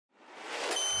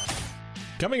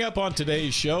Coming up on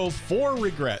today's show, 4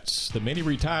 regrets that many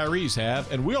retirees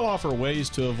have, and we'll offer ways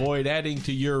to avoid adding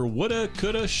to your woulda,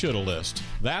 coulda, shoulda list.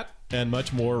 That and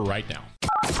much more right now.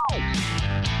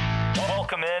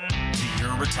 Welcome in to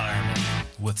Your Retirement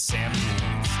with Sam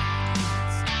Gould.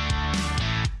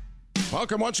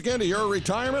 Welcome once again to Your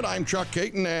Retirement. I'm Chuck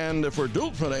Caton, and for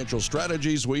Dual Financial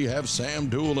Strategies, we have Sam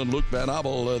Duell and Luke Van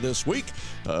Abel this week,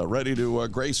 ready to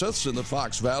grace us in the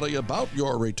Fox Valley about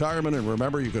your retirement. And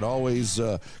remember, you can always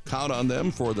count on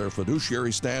them for their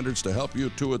fiduciary standards to help you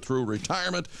to and through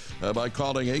retirement by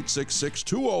calling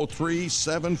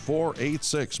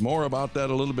 866-203-7486. More about that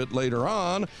a little bit later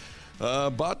on.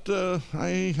 But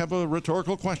I have a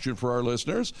rhetorical question for our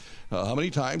listeners. How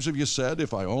many times have you said,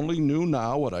 if I only knew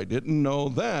now what I didn't know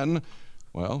then?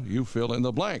 Well, you fill in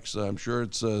the blanks. I'm sure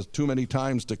it's too many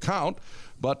times to count.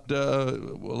 But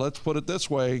let's put it this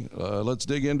way. Let's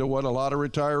dig into what a lot of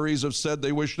retirees have said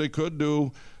they wish they could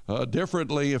do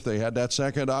differently if they had that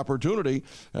second opportunity.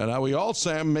 And now we all,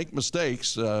 Sam, make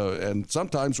mistakes. And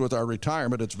sometimes with our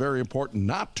retirement, it's very important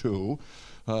not to.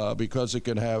 Because it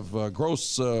can have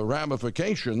gross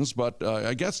ramifications. But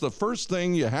I guess the first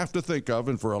thing you have to think of,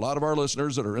 and for a lot of our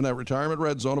listeners that are in that retirement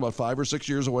red zone about 5 or 6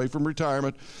 years away from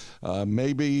retirement,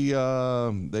 maybe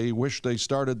they wish they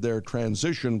started their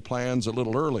transition plans a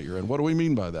little earlier. And what do we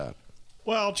mean by that?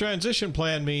 Well, transition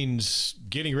plan means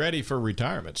getting ready for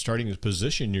retirement, starting to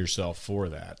position yourself for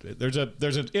that. There's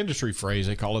an industry phrase,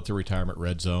 they call it the retirement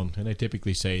red zone, and they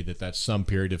typically say that that's some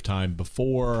period of time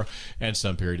before and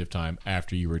some period of time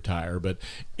after you retire. But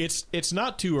it's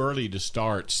not too early to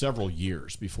start several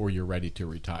years before you're ready to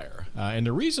retire. And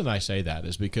the reason I say that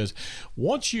is because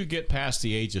once you get past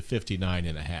the age of 59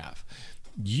 and a half,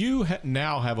 you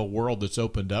now have a world that's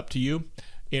opened up to you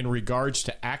in regards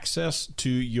to access to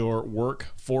your work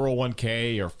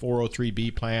 401k or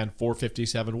 403b plan,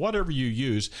 457, whatever you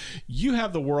use. You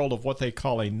have the world of what they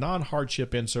call a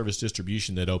non-hardship in-service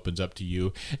distribution that opens up to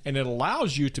you, and it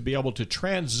allows you to be able to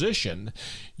transition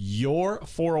your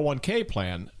 401k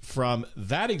plan from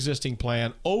that existing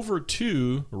plan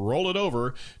roll it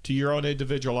over to your own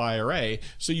individual IRA.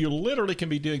 So you literally can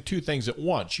be doing 2 things at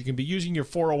once. You can be using your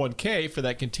 401k for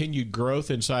that continued growth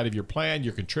inside of your plan.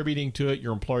 You're contributing to it.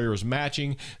 Your employer is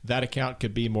matching. That account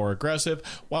could be more aggressive.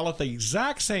 While at the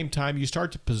exact same time, you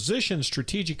start to position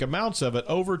strategic amounts of it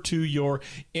over to your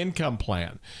income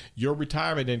plan, your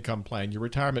retirement income plan, your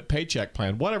retirement paycheck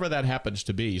plan, whatever that happens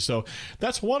to be. So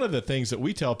that's one of the things that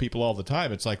we tell people all the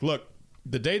time. It's like, look,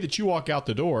 the day that you walk out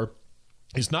the door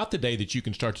is not the day that you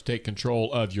can start to take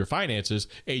control of your finances.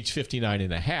 Age 59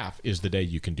 and a half is the day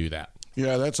you can do that.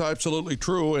 Yeah, that's absolutely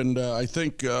true. And I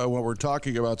think when we're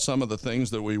talking about some of the things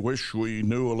that we wish we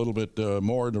knew a little bit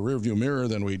more in the rearview mirror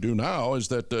than we do now is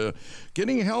that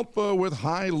getting help with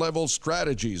high-level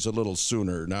strategies a little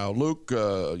sooner. Now, Luke,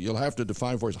 you'll have to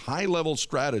define for us high-level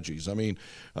strategies. I mean,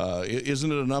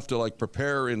 isn't it enough to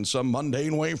prepare in some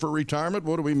mundane way for retirement?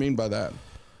 What do we mean by that?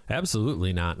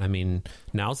 Absolutely not. I mean,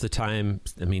 now's the time.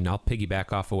 I mean, I'll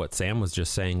piggyback off of what Sam was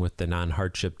just saying with the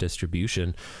non-hardship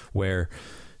distribution, where,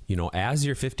 as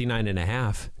you're 59 and a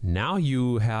half, now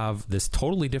you have this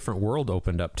totally different world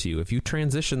opened up to you. If you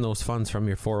transition those funds from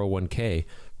your 401k,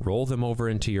 roll them over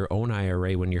into your own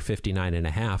IRA when you're 59 and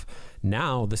a half,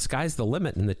 now the sky's the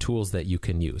limit in the tools that you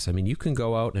can use. I mean, you can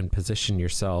go out and position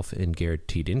yourself in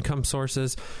guaranteed income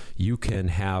sources. You can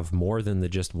have more than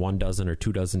just 1 dozen or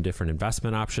 2 dozen different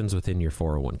investment options within your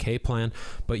 401k plan,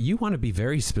 but you want to be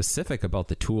very specific about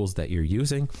the tools that you're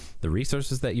using, the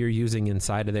resources that you're using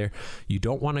inside of there. You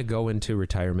don't want to go into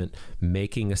retirement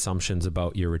making assumptions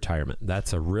about your retirement.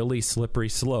 That's a really slippery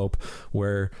slope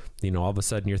where, all of a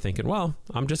sudden you're thinking, well,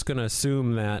 I'm just going to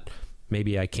assume that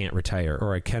maybe I can't retire,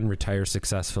 or I can retire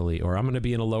successfully, or I'm going to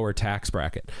be in a lower tax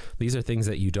bracket. These are things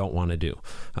that you don't want to do.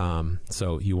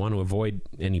 So you want to avoid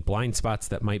any blind spots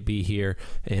that might be here,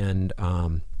 and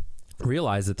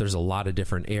realize that there's a lot of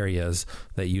different areas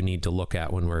that you need to look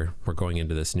at when we're going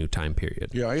into this new time period.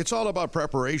 Yeah, it's all about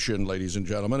preparation, ladies and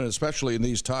gentlemen, and especially in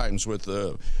these times with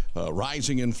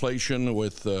rising inflation,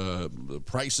 with the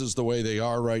prices the way they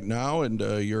are right now, and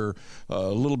you're a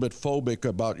little bit phobic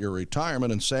about your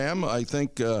retirement. And Sam, I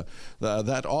think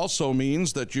that also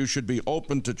means that you should be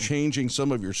open to changing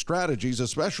some of your strategies,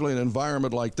 especially in an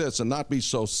environment like this, and not be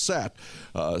so set.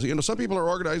 Some people are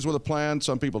organized with a plan,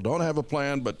 some people don't have a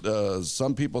plan, but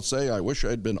some people say, I wish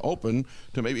I'd been open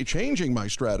to maybe changing my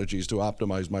strategies to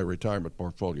optimize my retirement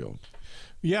portfolio.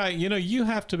 Yeah, you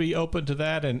have to be open to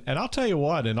that. And I'll tell you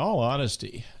what, in all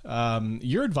honesty,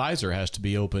 your advisor has to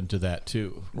be open to that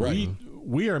too. Right.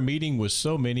 We are meeting with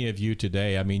so many of you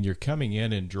today. I mean, you're coming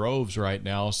in droves right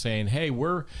now saying, hey,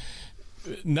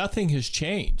 nothing has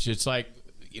changed. It's like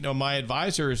my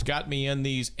advisor has got me in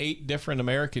these 8 different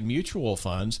American mutual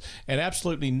funds, and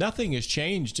absolutely nothing has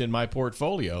changed in my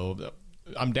portfolio.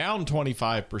 I'm down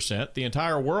 25%. The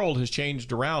entire world has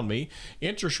changed around me.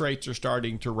 Interest rates are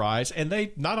starting to rise, and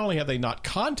they not only have they not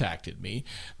contacted me,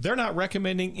 they're not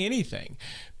recommending anything.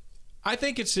 I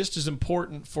think it's just as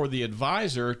important for the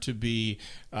advisor to be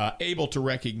able to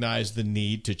recognize the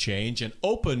need to change and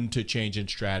open to change in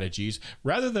strategies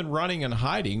rather than running and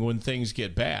hiding when things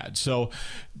get bad. So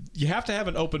you have to have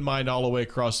an open mind all the way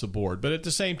across the board. But at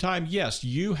the same time, yes,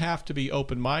 you have to be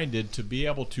open-minded to be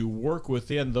able to work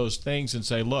within those things and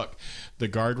say, look, the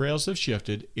guardrails have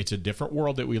shifted. It's a different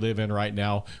world that we live in right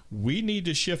now. We need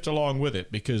to shift along with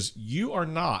it because you are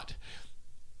not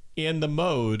in the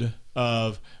mode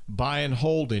of buy and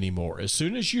hold anymore. As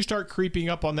soon as you start creeping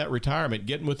up on that retirement,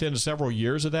 getting within several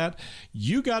years of that,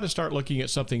 you got to start looking at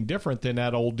something different than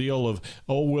that old deal of,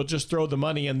 oh, we'll just throw the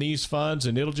money in these funds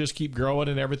and it'll just keep growing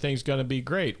and everything's going to be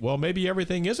great. Well, maybe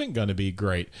everything isn't going to be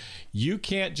great. You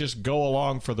can't just go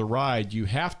along for the ride. You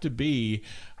have to be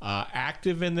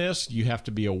active in this. You have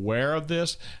to be aware of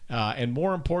this. And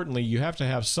more importantly, you have to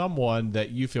have someone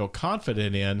that you feel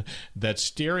confident in that's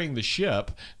steering the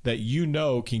ship that you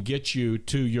know can get you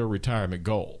to your retirement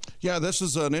goal. Yeah, this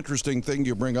is an interesting thing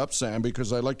you bring up, Sam,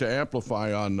 because I'd like to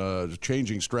amplify on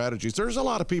changing strategies. There's a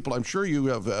lot of people, I'm sure you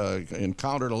have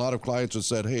encountered a lot of clients that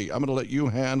said, hey, I'm going to let you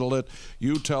handle it.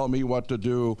 You tell me what to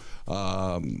do.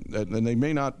 And they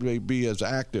may not be as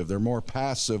active. They're more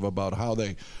passive about how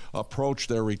they approach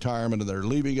their retirement, and they're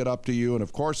leaving it up to you. And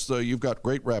of course, you've got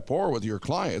great rapport with your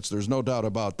clients. There's no doubt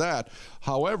about that.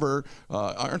 However,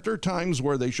 aren't there times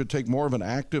where they should take more of an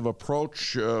active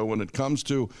approach when it comes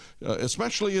to,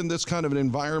 especially in this kind of an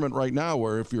environment right now,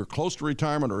 where if you're close to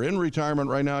retirement or in retirement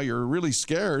right now, you're really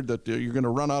scared that you're going to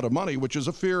run out of money, which is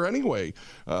a fear anyway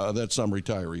that some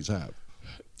retirees have.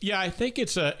 Yeah, I think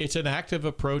it's an active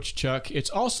approach, Chuck. It's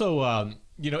also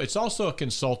it's also a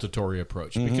consultatory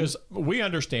approach because we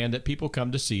understand that people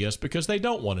come to see us because they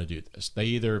don't want to do this. They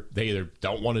either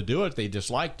don't want to do it, they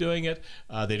dislike doing it,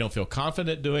 they don't feel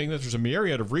confident doing this. There's a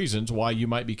myriad of reasons why you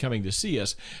might be coming to see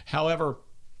us. However,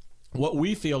 what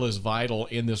we feel is vital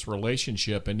in this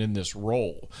relationship and in this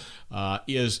role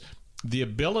is the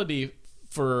ability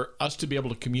for us to be able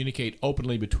to communicate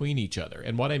openly between each other.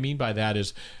 And what I mean by that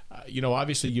is,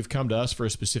 obviously you've come to us for a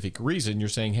specific reason. You're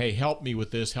saying, hey, help me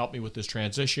with this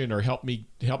transition, or help me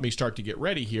start to get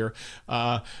ready here.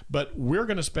 But we're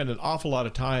going to spend an awful lot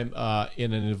of time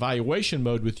in an evaluation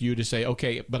mode with you to say,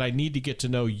 okay, but I need to get to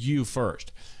know you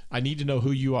first. I need to know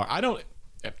who you are.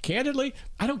 Candidly,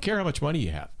 I don't care how much money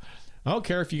you have. I don't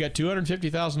care if you got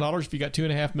 $250,000, if you got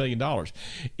 $2.5 million.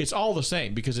 It's all the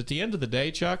same, because at the end of the day,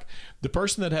 Chuck, the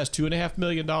person that has $2.5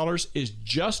 million is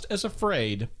just as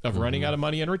afraid of running out of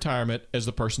money in retirement as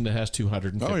the person that has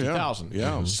 $250,000.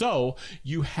 Yeah. So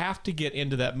you have to get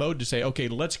into that mode to say, okay,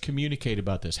 let's communicate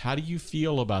about this. How do you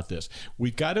feel about this?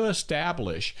 We've got to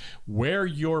establish where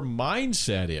your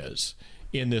mindset is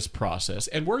in this process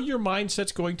and where your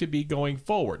mindset's going to be going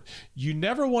forward. You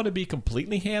never want to be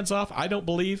completely hands-off, I don't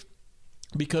believe.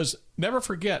 Because never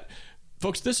forget,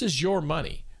 folks, this is your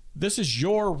money. This is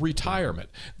your retirement.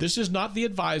 This is not the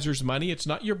advisor's money. It's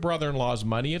not your brother-in-law's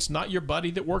money. It's not your buddy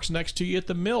that works next to you at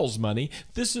the mill's money.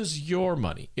 This is your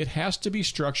money. It has to be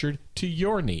structured to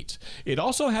your needs. It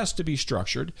also has to be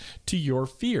structured to your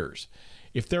fears.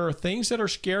 If there are things that are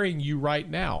scaring you right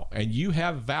now and you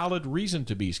have valid reason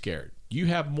to be scared, you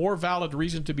have more valid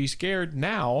reason to be scared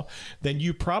now than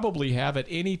you probably have at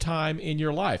any time in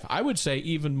your life. I would say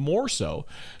even more so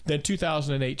than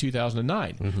 2008,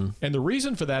 2009. And the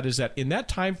reason for that is that in that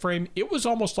time frame, it was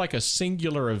almost like a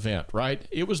singular event, right?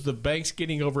 It was the banks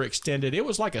getting overextended. It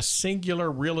was like a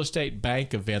singular real estate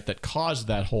bank event that caused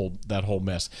that whole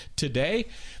mess. Today,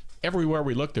 everywhere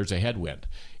we look, there's a headwind.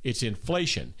 It's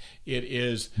inflation. It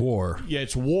is war. Yeah,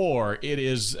 it's war. It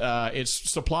is it's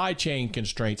supply chain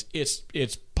constraints. It's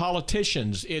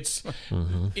politicians. It's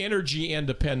energy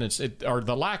independence, or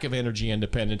the lack of energy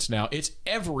independence now. It's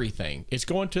everything. It's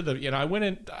going to the. I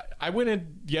went in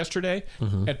yesterday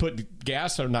and put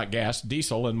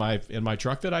diesel in my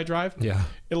truck that I drive. Yeah.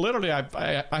 And literally,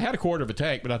 I had a quarter of a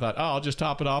tank, but I thought, I'll just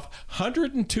top it off.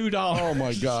 $102. Oh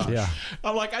my gosh. Yeah.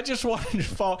 I'm like, I just wanted to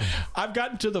fall. I've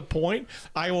gotten to the point.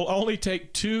 I I will only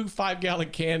take 2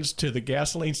 5-gallon cans to the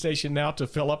gasoline station now to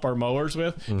fill up our mowers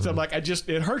with. So I'm like,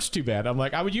 it hurts too bad. I'm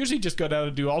like, I would usually just go down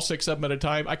and do all 6 of them at a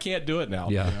time. I can't do it now.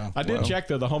 I did check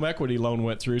though. The home equity loan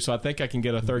went through, so I think I can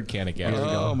get a 3rd can of gas.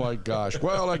 Oh my gosh.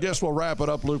 Well, I guess we'll wrap it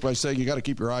up, Luke, by saying you got to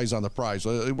keep your eyes on the prize.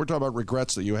 We're talking about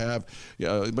regrets that you have,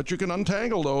 but you can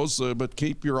untangle those, but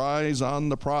keep your eyes on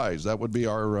the prize. That would be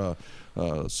our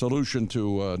solution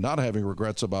to not having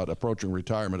regrets about approaching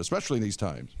retirement, especially in these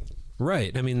times.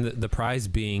 Right. I mean, the prize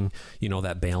being,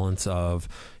 that balance of,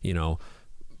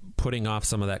 putting off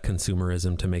some of that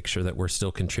consumerism to make sure that we're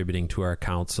still contributing to our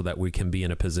accounts so that we can be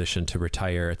in a position to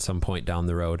retire at some point down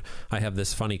the road. I have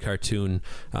this funny cartoon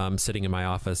sitting in my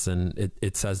office, and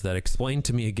it says that, explain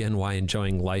to me again why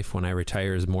enjoying life when I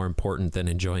retire is more important than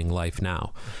enjoying life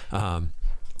now.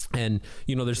 And,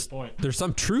 there's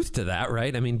some truth to that,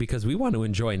 right? I mean, because we want to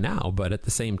enjoy now, but at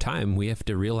the same time, we have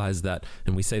to realize that,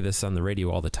 and we say this on the radio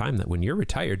all the time, that when you're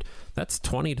retired, that's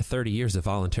 20 to 30 years of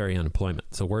voluntary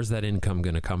unemployment. So where's that income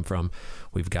going to come from?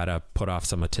 We've got to put off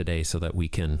some of today so that we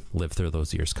can live through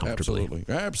those years comfortably.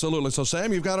 Absolutely. So,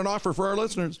 Sam, you've got an offer for our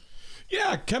listeners.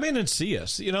 Yeah, come in and see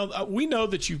us. We know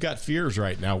that you've got fears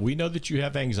right now. We know that you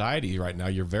have anxiety right now.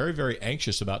 You're very, very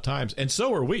anxious about times, and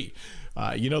so are we.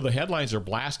 The headlines are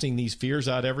blasting these fears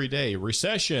out every day.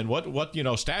 Recession, what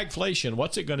stagflation,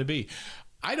 what's it going to be?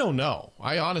 I don't know.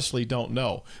 I honestly don't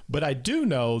know. But I do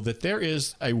know that there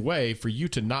is a way for you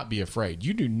to not be afraid.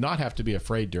 You do not have to be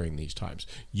afraid during these times.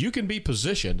 You can be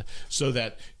positioned so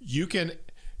that you can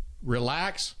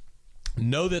relax,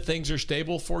 know that things are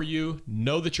stable for you,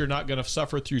 know that you're not going to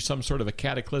suffer through some sort of a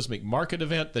cataclysmic market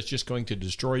event that's just going to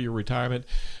destroy your retirement.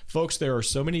 Folks, there are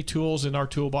so many tools in our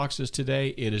toolboxes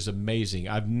today. It is amazing.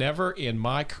 I've never in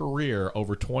my career,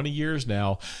 over 20 years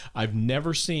now, I've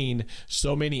never seen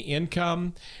so many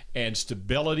income and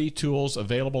stability tools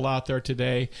available out there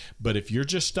today. But if you're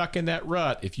just stuck in that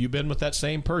rut, if you've been with that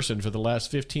same person for the last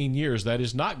 15 years, that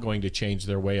is not going to change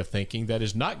their way of thinking. That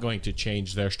is not going to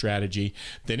change their strategy.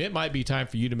 Then it might be time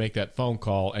for you to make that phone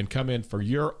call and come in for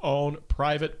your own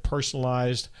private,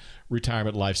 personalized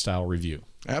retirement lifestyle review.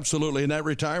 Absolutely. And that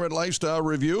retirement lifestyle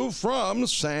review from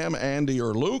Sam, Andy,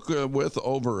 or Luke with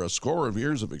over a score of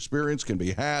years of experience can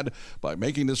be had by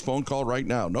making this phone call right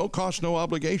now. No cost, no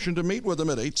obligation to meet with them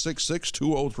at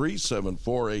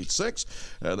 866-203-7486.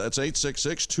 That's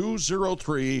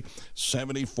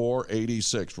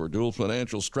 866-203-7486 for Dual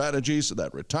Financial Strategies,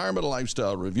 that retirement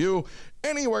lifestyle review,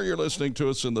 anywhere you're listening to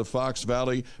us in the Fox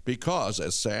Valley, because,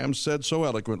 as Sam said so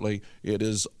eloquently, it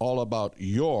is all about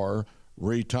your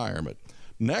retirement.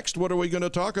 Next, what are we going to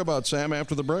talk about, Sam,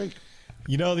 after the break?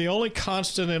 The only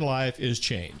constant in life is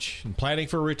change, and planning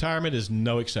for retirement is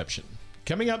no exception.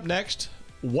 Coming up next,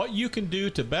 what you can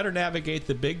do to better navigate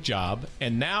the big job,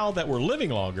 and now that we're living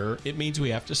longer, it means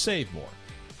we have to save more.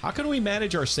 How can we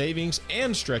manage our savings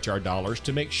and stretch our dollars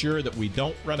to make sure that we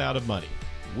don't run out of money?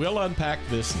 We'll unpack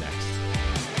this next.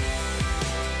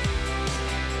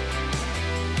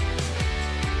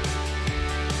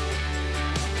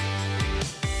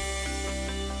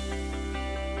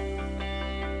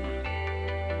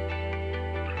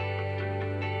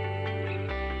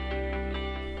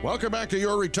 Welcome back to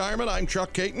Your Retirement. I'm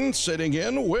Chuck Caton, sitting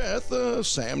in with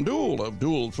Sam Duell of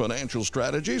Duell Financial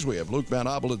Strategies. We have Luke Van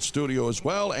Obel in studio as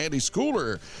well. Andy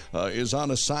Schooler is on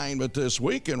assignment this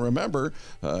week. And remember,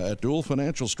 at Duell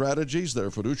Financial Strategies, they're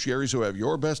fiduciaries who have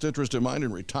your best interest in mind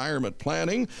in retirement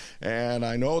planning. And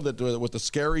I know that with the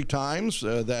scary times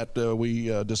that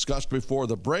we discussed before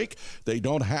the break, they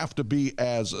don't have to be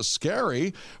as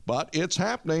scary, but it's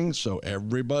happening. So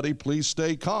everybody please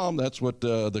stay calm. That's what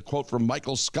the quote from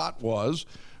Michael Scott was.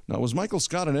 Now, was Michael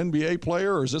Scott an NBA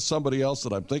player, or is this somebody else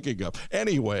that I'm thinking of?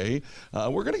 Anyway,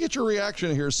 we're going to get your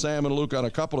reaction here, Sam and Luke, on a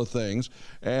couple of things.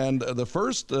 And the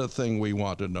first thing we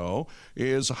want to know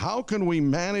is how can we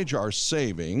manage our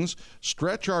savings,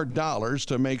 stretch our dollars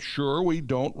to make sure we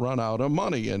don't run out of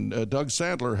money? And Doug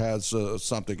Sandler has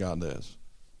something on this.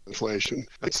 Inflation.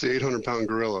 That's the 800-pound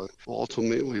gorilla.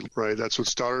 Ultimately, right, that's what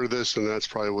started this, and that's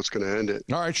probably what's going to end it.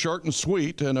 All right, short and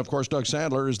sweet. And, of course, Doug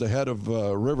Sandler is the head of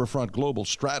Riverfront Global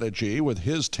Strategy with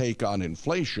his take on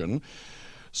inflation.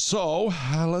 So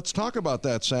let's talk about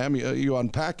that, Sam. You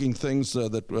unpacking things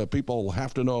that people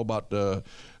have to know about the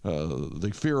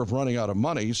fear of running out of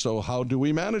money. So how do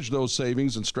we manage those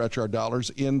savings and stretch our dollars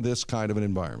in this kind of an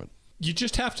environment? You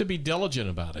just have to be diligent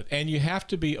about it, and you have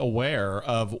to be aware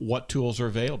of what tools are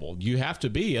available. You have to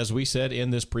be, as we said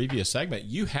in this previous segment,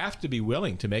 you have to be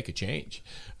willing to make a change.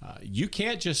 You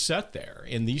can't just sit there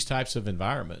in these types of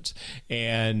environments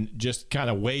and just kind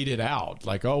of wait it out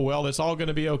like, oh, well, it's all going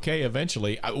to be okay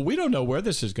eventually. We don't know where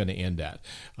this is going to end at.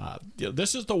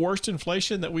 This is the worst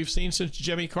inflation that we've seen since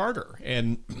Jimmy Carter.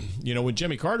 And, when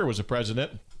Jimmy Carter was a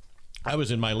president, I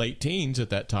was in my late teens at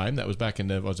that time. That was back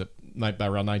in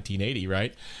around 1980,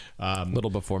 right? A little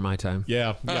before my time.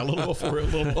 Yeah, a little before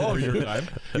your time.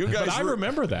 But I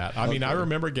remember that. I mean, I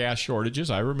remember gas shortages.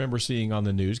 I remember seeing on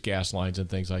the news gas lines and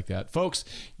things like that. Folks,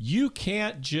 you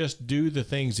can't just do the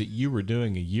things that you were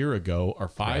doing a year ago or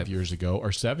 5 years ago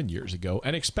or 7 years ago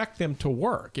and expect them to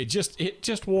work. It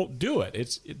just won't do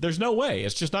it. There's no way.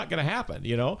 It's just not going to happen,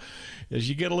 As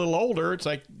you get a little older, it's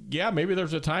like, yeah, maybe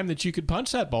there's a time that you could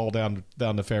punch that ball down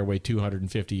the fairway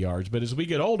 250 yards. But as we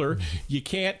get older, you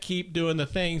can't keep doing the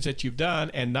things that you've done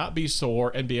and not be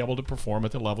sore and be able to perform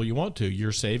at the level you want to.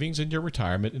 Your savings and your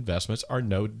retirement investments are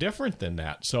no different than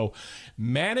that. So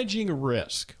managing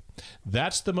risk,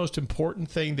 that's the most important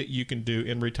thing that you can do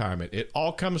in retirement. It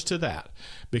all comes to that,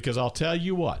 because I'll tell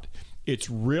you what, it's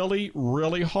really,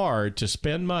 really hard to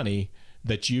spend money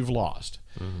that you've lost.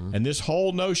 Mm-hmm. And this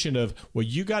whole notion of, well,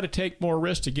 you got to take more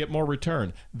risk to get more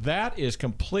return, that is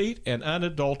complete and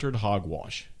unadulterated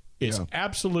hogwash. It's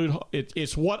absolute.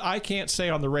 It's what I can't say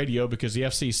on the radio because the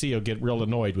FCC will get real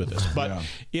annoyed with us. But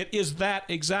it is that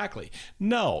exactly.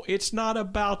 No, it's not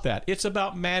about that. It's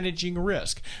about managing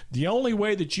risk. The only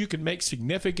way that you can make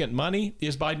significant money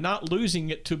is by not losing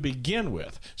it to begin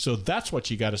with. So that's what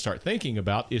you got to start thinking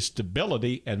about, is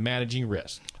stability and managing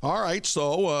risk. All right.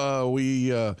 So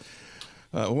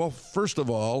well, first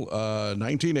of all,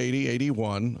 1980,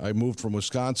 81, I moved from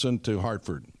Wisconsin to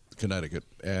Hartford, Connecticut,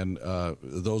 and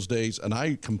those days, and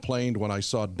I complained when I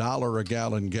saw $1 a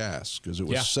gallon gas, because it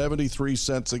was 73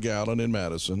 cents a gallon in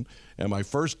Madison, and my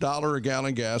first $1 a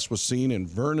gallon gas was seen in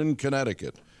Vernon,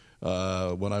 Connecticut,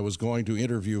 when I was going to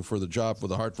interview for the job for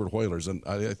the Hartford Whalers, and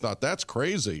I thought, that's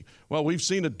crazy. Well, we've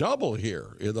seen it double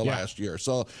here in the last year,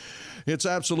 so it's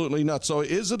absolutely nuts. So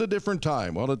is it a different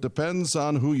time? Well, it depends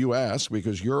on who you ask,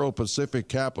 because Euro Pacific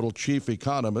Capital chief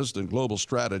economist and global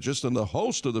strategist and the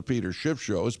host of the Peter Schiff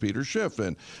Show is Peter Schiff,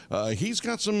 and he's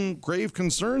got some grave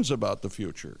concerns about the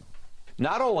future.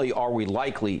 Not only are we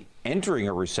likely entering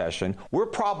a recession, we're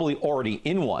probably already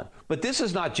in one. But this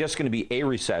is not just going to be a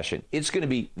recession. It's going to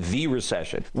be the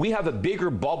recession. We have a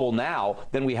bigger bubble now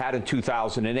than we had in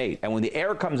 2008. And when the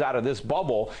air comes out of this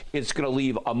bubble, it's going to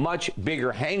leave a much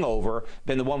bigger hangover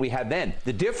than the one we had then.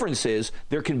 The difference is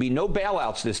there can be no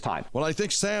bailouts this time. Well, I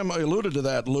think Sam alluded to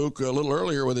that, Luke, a little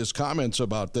earlier with his comments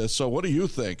about this. So what do you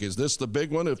think? Is this the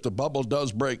big one? If the bubble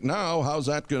does break now, how's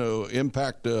that going to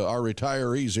impact our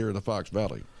retirees here in the Fox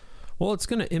Valley? Well, it's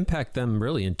going to impact them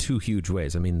really in two huge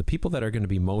ways. I mean, the people that are going to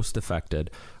be most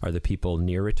affected are the people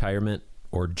near retirement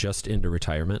or just into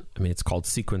retirement. I mean, it's called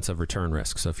sequence of return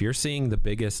risk. So if you're seeing the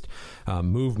biggest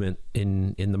movement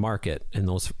in the market in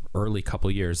those early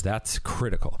couple years, that's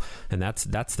critical. And that's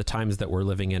the times that we're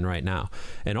living in right now.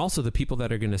 And also the people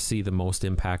that are going to see the most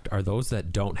impact are those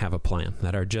that don't have a plan,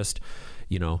 that are just,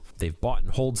 they've bought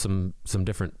and hold some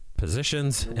different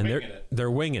positions, and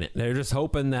they're winging it. They're just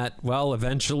hoping that, well,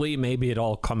 eventually maybe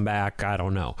it'll come back. I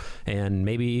don't know. And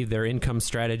maybe their income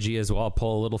strategy is, well, I'll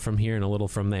pull a little from here and a little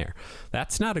from there.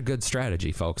 That's not a good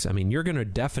strategy, folks. I mean, you're going to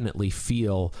definitely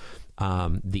feel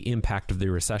the impact of the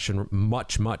recession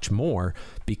much, much more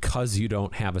because you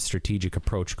don't have a strategic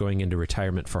approach going into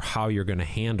retirement for how you're going to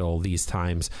handle these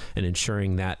times and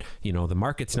ensuring that, the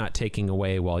market's not taking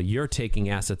away while you're taking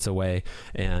assets away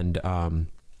and,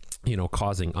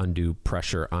 causing undue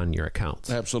pressure on your accounts.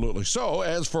 Absolutely. So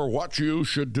as for what you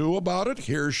should do about it,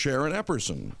 here's Sharon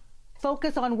Epperson.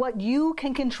 Focus on what you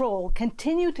can control.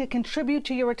 Continue to contribute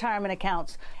to your retirement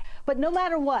accounts. But no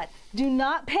matter what, do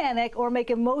not panic or make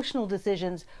emotional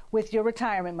decisions with your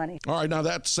retirement money. All right, now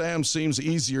that, Sam, seems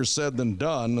easier said than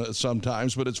done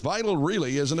sometimes, but it's vital,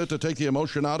 really, isn't it, to take the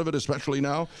emotion out of it, especially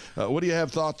now? What do you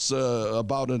have thoughts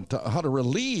about how to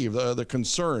relieve the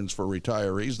concerns for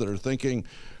retirees that are thinking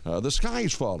the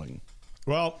sky's falling?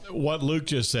 Well, what Luke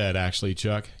just said, actually,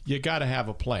 Chuck, you got to have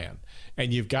a plan.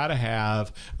 And you've got to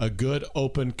have a good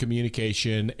open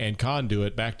communication and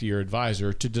conduit back to your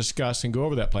advisor to discuss and go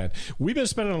over that plan. We've been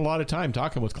spending a lot of time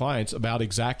talking with clients about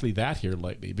exactly that here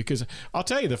lately, because I'll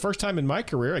tell you, the first time in my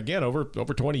career, again, over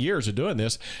 20 years of doing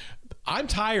this, I'm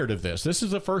tired of this. This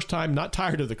is the first time, not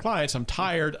tired of the clients. I'm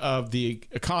tired of the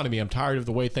economy. I'm tired of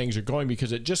the way things are going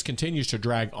because it just continues to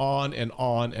drag on and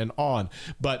on and on.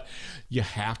 But you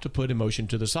have to put emotion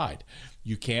to the side.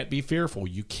 You can't be fearful.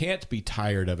 You can't be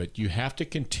tired of it. You have to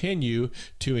continue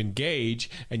to engage,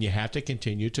 and you have to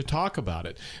continue to talk about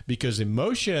it, because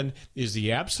emotion is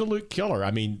the absolute killer.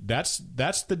 I mean, that's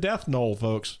the death knell,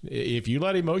 folks. If you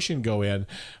let emotion go in,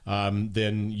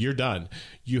 then you're done.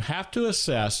 You have to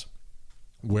assess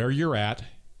where you're at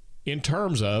in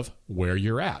terms of where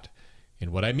you're at.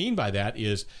 And what I mean by that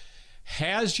is,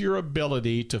 has your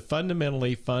ability to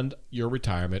fundamentally fund your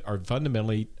retirement or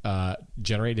fundamentally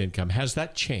generate income, has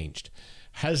that changed?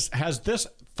 Has this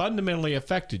fundamentally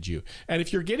affected you? And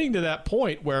if you're getting to that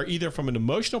point where either from an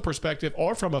emotional perspective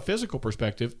or from a physical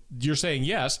perspective, you're saying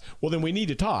yes, well, then we need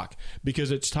to talk, because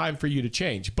it's time for you to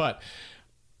change. But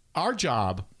our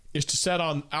job is to sit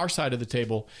on our side of the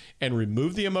table and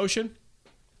remove the emotion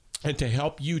and to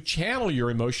help you channel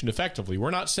your emotion effectively. We're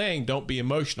not saying don't be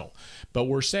emotional, but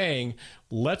we're saying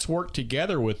let's work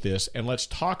together with this and let's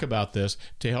talk about this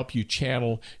to help you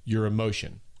channel your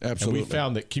emotion. Absolutely. And we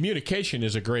found that communication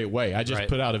is a great way. I just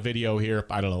put out a video here,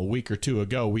 I don't know, a week or two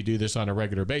ago. We do this on a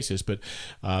regular basis, but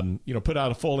put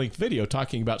out a full-length video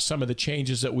talking about some of the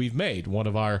changes that we've made. One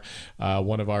of our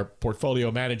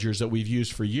portfolio managers that we've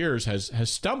used for years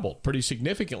has stumbled pretty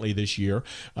significantly this year,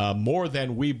 more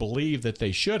than we believe that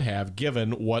they should have,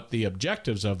 given what the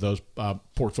objectives of those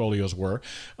portfolios were.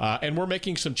 And we're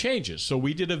making some changes. So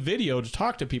we did a video to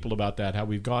talk to people about that, how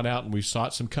we've gone out and we've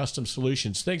sought some custom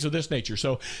solutions, things of this nature.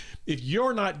 So if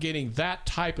you're not getting that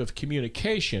type of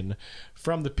communication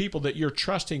from the people that you're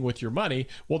trusting with your money,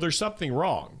 well, there's something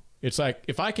wrong. It's like,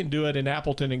 if I can do it in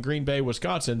Appleton and Green Bay,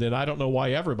 Wisconsin, then I don't know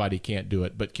why everybody can't do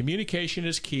it. But communication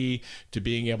is key to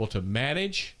being able to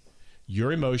manage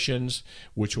your emotions,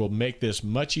 which will make this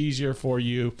much easier for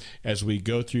you as we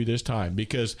go through this time,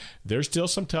 because there's still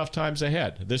some tough times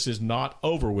ahead. This is not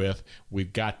over with.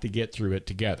 We've got to get through it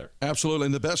together. Absolutely.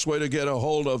 And the best way to get a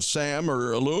hold of Sam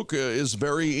or Luke is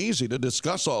very easy, to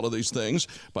discuss all of these things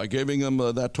by giving them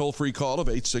that toll-free call of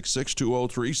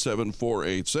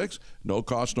 866-203-7486. No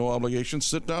cost, no obligation.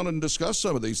 Sit down and discuss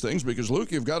some of these things, because,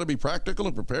 Luke, you've got to be practical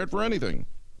and prepared for anything.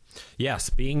 Yes,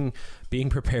 being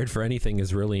prepared for anything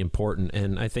is really important.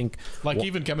 And I think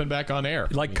even coming back on air,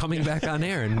 coming back on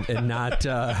air and not,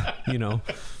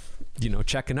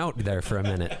 checking out there for a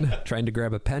minute, trying to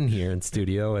grab a pen here in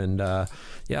studio. And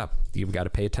you've got to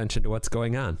pay attention to what's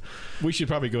going on. We should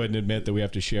probably go ahead and admit that we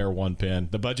have to share one pen.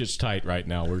 The budget's tight right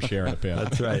now. We're sharing a pen.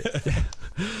 That's right.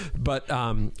 But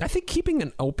I think keeping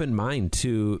an open mind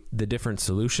to the different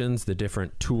solutions, the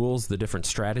different tools, the different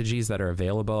strategies that are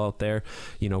available out there,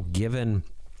 given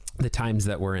the times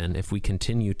that we're in, if we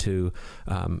continue to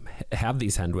have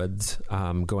these headwinds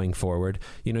going forward,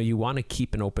 you want to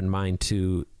keep an open mind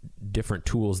to different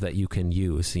tools that you can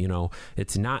use.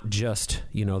 It's not just,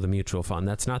 the mutual fund.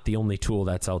 That's not the only tool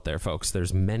that's out there, folks.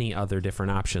 There's many other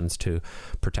different options to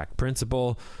protect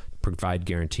principal, provide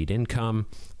guaranteed income,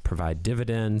 provide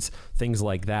dividends, things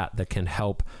like that can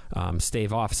help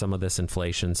stave off some of this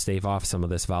inflation, stave off some of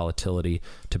this volatility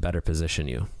to better position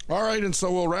you. All right, and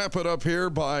so we'll wrap it up here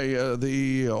by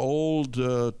the old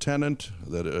tenet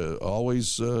that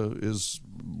always is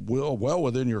well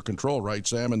within your control, right,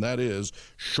 Sam? And that is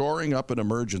shoring up an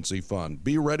emergency fund.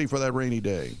 Be ready for that rainy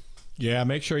day. Yeah,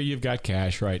 make sure you've got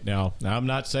cash right now. Now, I'm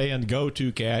not saying go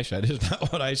to cash. That is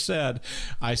not what I said.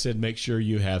 I said make sure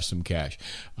you have some cash.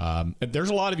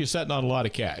 There's a lot of you sitting on a lot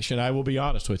of cash, and I will be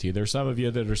honest with you. There's some of you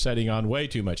that are sitting on way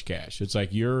too much cash. It's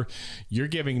like you're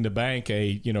giving the bank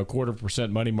a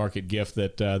 0.25% money market gift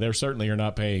that they certainly are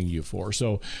not paying you for.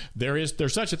 So there's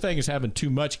such a thing as having too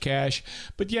much cash.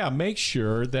 But yeah, make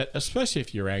sure that, especially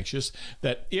if you're anxious,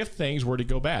 that if things were to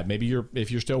go bad, if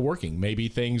you're still working,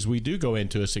 maybe we do go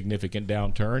into a significant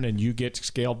downturn and you get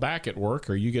scaled back at work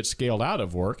or you get scaled out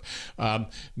of work,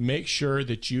 make sure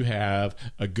that you have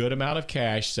a good amount of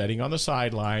cash sitting on the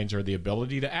sidelines, or the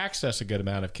ability to access a good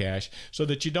amount of cash, so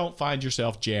that you don't find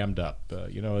yourself jammed up.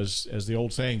 As the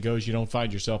old saying goes, you don't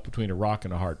find yourself between a rock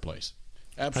and a hard place.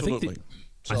 Absolutely.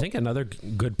 I think another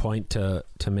good point to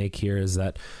make here is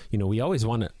that, they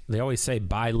always say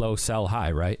buy low, sell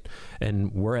high, right?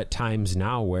 And we're at times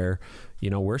now where,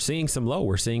 we're seeing some low.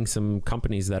 We're seeing some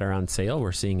companies that are on sale.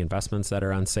 We're seeing investments that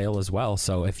are on sale as well.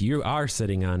 So if you are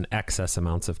sitting on excess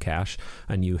amounts of cash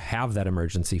and you have that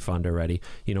emergency fund already,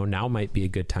 now might be a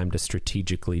good time to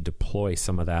strategically deploy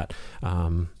some of that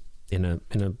in a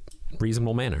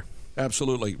reasonable manner.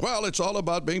 Absolutely. Well, it's all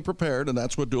about being prepared, and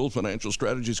that's what Dual Financial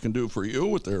Strategies can do for you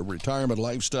with their Retirement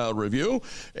Lifestyle Review.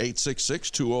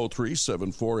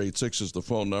 866-203-7486 is the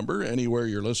phone number. Anywhere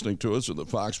you're listening to us in the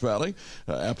Fox Valley,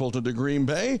 Appleton to Green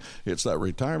Bay, it's that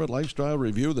Retirement Lifestyle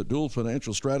Review that Dual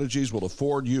Financial Strategies will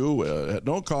afford you at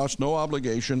no cost, no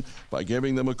obligation by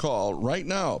giving them a call right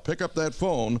now. Pick up that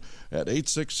phone at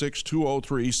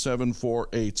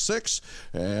 866-203-7486.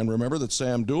 And remember that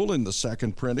Sam Dual, in the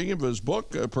second printing of his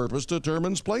book, Purpose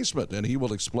Determines Placement, and he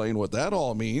will explain what that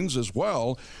all means as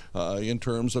well in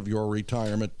terms of your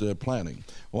retirement planning.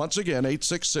 Once again,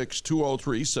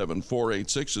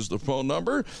 866-203-7486 is the phone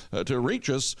number to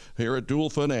reach us here at Dual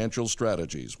Financial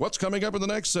Strategies. What's coming up in the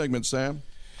next segment, Sam?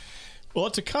 Well,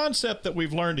 it's a concept that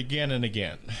we've learned again and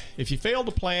again. If you fail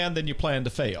to plan, then you plan to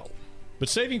fail. But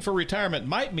saving for retirement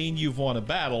might mean you've won a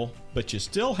battle, but you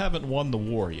still haven't won the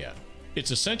war yet.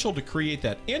 It's essential to create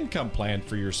that income plan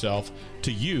for yourself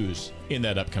to use in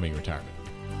that upcoming retirement.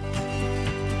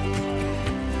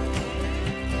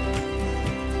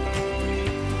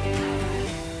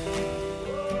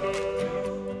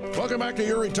 Welcome back to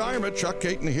Your Retirement. Chuck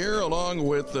Caton here, along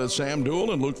with Sam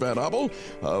Dual and Luke Van Ubbel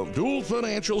of Dual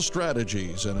Financial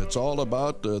Strategies. And it's all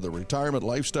about the Retirement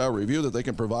Lifestyle Review that they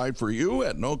can provide for you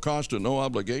at no cost and no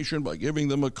obligation by giving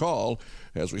them a call,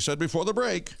 as we said before the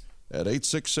break, at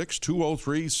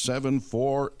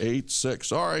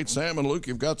 866-203-7486. All right, Sam and Luke,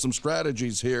 you've got some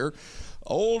strategies here.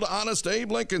 Old Honest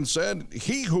Abe Lincoln said,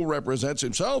 "He who represents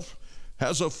himself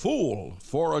has a fool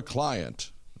for a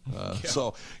client."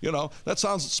 So, that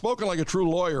sounds spoken like a true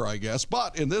lawyer, I guess.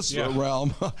 But in this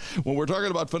realm, when we're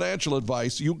talking about financial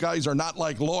advice, you guys are not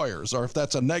like lawyers, or if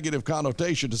that's a negative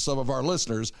connotation to some of our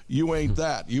listeners, you ain't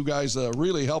that. You guys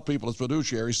really help people as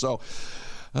fiduciaries. So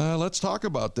let's talk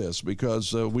about this,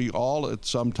 because we all at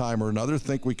some time or another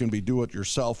think we can be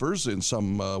do-it-yourselfers in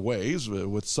some ways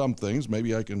with some things.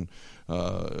 Maybe I can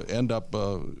end up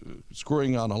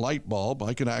screwing on a light bulb.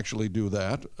 I can actually do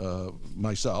that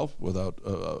myself without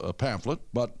a pamphlet.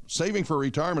 But saving for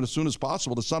retirement as soon as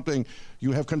possible is something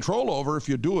you have control over if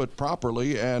you do it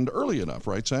properly and early enough,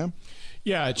 right, Sam?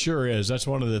 Yeah, it sure is. That's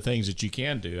one of the things that you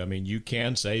can do. I mean, you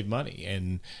can save money,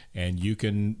 and you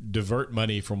can divert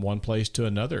money from one place to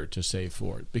another to save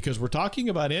for it, because we're talking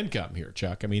about income here,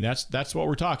 Chuck. I mean, that's what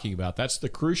we're talking about. That's the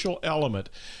crucial element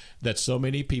that so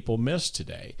many people miss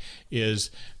today, is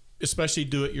especially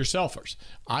do-it-yourselfers.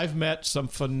 I've met some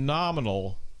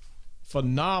phenomenal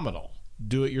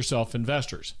do-it-yourself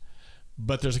investors,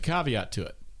 but there's a caveat to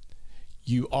it.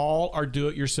 You all are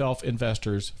do-it-yourself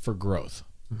investors for growth.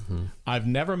 Mm-hmm. I've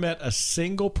never met a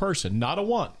single person, not a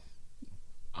one.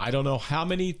 I don't know how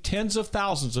many tens of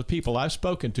thousands of people I've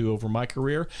spoken to over my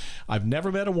career. I've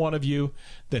never met a one of you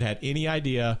that had any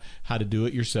idea how to do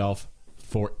it yourself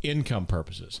for income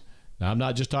purposes. Now, I'm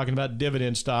not just talking about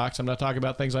dividend stocks. I'm not talking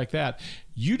about things like that.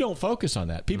 You don't focus on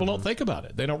that. People don't think about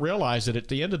it. They don't realize that at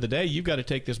the end of the day, you've got to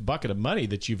take this bucket of money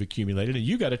that you've accumulated and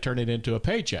you got to turn it into a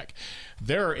paycheck.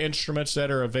 There are instruments that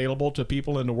are available to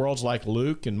people in the worlds like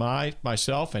Luke and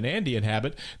myself and Andy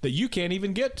inhabit that you can't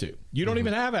even get to. You don't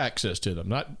even have access to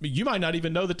them. You might not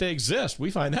even know that they exist.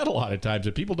 We find that a lot of times,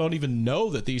 that people don't even know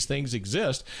that these things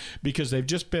exist because they've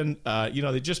just been,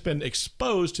 they've just been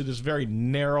exposed to this very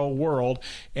narrow world,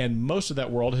 and most of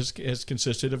that world has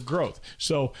consisted of growth.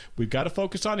 So we've got to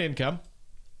focus on income,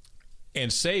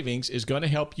 and savings is going to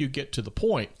help you get to the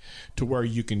point to where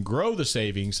you can grow the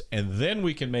savings, and then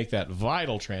we can make that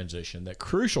vital transition, that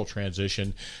crucial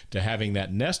transition to having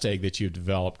that nest egg that you've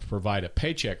developed provide a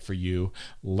paycheck for you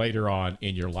later on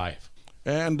in your life.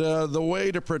 And the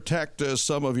way to protect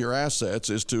some of your assets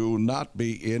is to not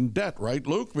be in debt, right,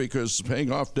 Luke? Because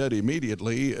paying off debt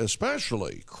immediately,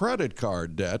 especially credit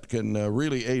card debt, can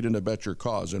really aid and abet your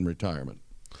cause in retirement.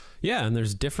 Yeah, and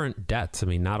there's different debts. I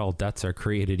mean, not all debts are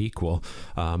created equal,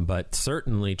 but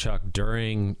certainly, Chuck,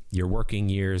 during your working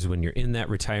years, when you're in that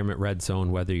retirement red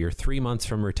zone, whether you're 3 months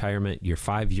from retirement, you're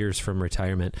 5 years from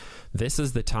retirement, this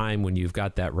is the time when you've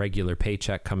got that regular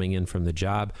paycheck coming in from the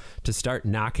job to start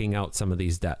knocking out some of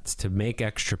these debts, to make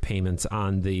extra payments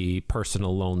on the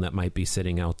personal loan that might be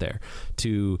sitting out there,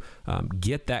 to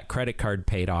get that credit card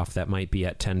paid off that might be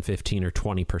at 10, 15, or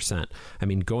 20%. I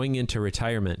mean, going into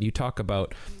retirement, you talk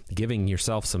about giving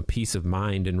yourself some peace of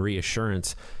mind and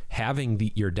reassurance.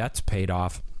 Having your debts paid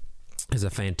off is a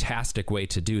fantastic way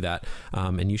to do that.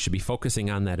 And you should be focusing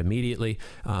on that immediately,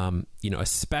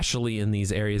 especially in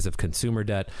these areas of consumer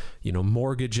debt.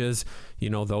 Mortgages,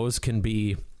 those can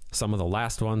be some of the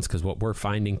last ones, because what we're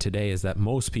finding today is that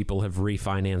most people have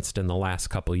refinanced in the last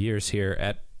couple of years here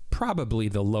at probably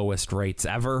the lowest rates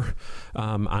ever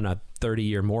on a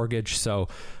 30-year mortgage. So,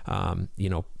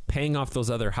 paying off those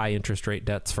other high interest rate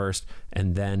debts first,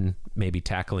 and then maybe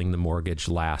tackling the mortgage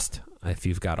last if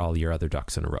you've got all your other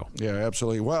ducks in a row. Yeah,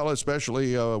 absolutely. Well,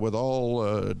 especially with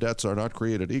all debts are not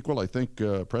created equal. I think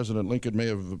President Lincoln may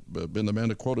have been the man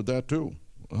that quoted that too.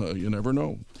 You never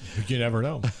know. You never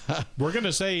know. We're going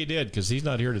to say he did because he's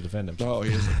not here to defend himself. Oh,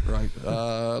 he isn't. Right.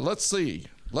 Let's see.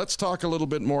 Let's talk a little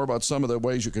bit more about some of the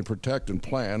ways you can protect and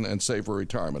plan and save for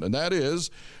retirement. And that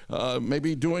is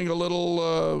maybe doing a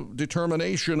little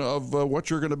determination of what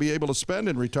you're going to be able to spend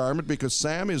in retirement. Because,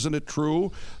 Sam, isn't it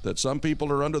true that some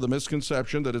people are under the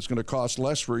misconception that it's going to cost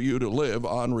less for you to live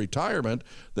on retirement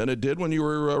than it did when you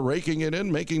were raking it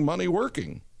in, making money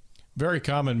working? Very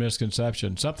common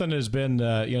misconception. Something has been,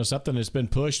 something that's been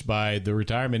pushed by the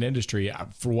retirement industry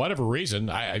for whatever reason.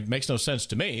 It makes no sense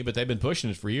to me, but they've been pushing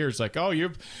it for years. Like, oh,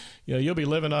 you'll be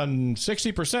living on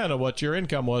 60% of what your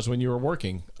income was when you were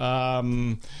working.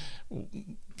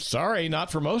 Sorry,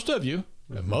 not for most of you.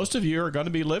 Most of you are going to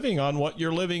be living on what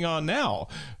you're living on now.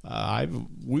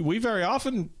 We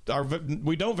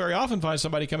don't very often find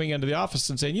somebody coming into the office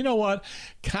and saying, you know what,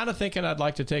 kind of thinking I'd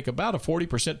like to take about a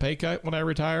 40% pay cut when I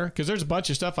retire, because there's a bunch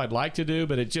of stuff I'd like to do,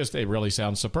 but it really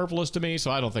sounds superfluous to me,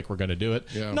 so I don't think we're going to do it.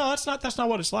 Yeah. No, that's not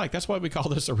what it's like. That's why we call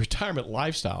this a retirement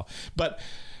lifestyle. But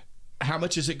how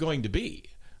much is it going to be?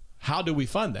 How do we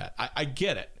fund that? I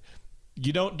get it.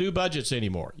 You don't do budgets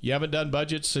anymore. You haven't done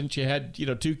budgets since you had,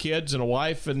 2 kids and a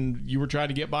wife and you were trying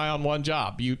to get by on one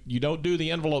job. You don't do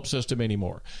the envelope system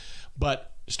anymore.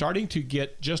 But starting to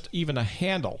get just even a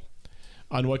handle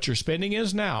on what your spending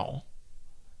is now,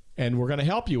 and we're going to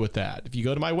help you with that. If you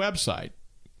go to my website,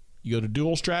 you go to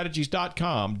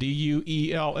duellstrategies.com,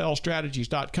 DUELL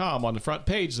strategies.com. On the front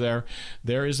page there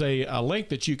is a link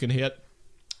that you can hit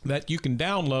that you can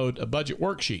download a budget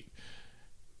worksheet.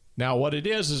 Now, what it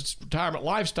is it's retirement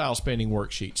lifestyle spending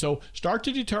worksheet. So start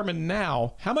to determine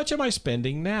now, how much am I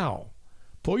spending now?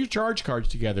 Pull your charge cards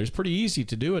together. It's pretty easy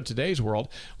to do in today's world.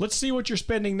 Let's see what you're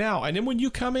spending now. And then when you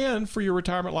come in for your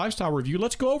retirement lifestyle review,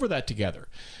 let's go over that together.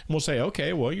 And we'll say,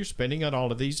 okay, well, you're spending on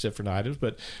all of these different items,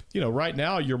 but right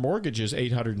now your mortgage is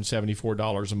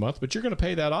 $874 a month, but you're going to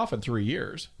pay that off in 3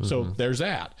 years. Mm-hmm. So there's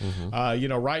that.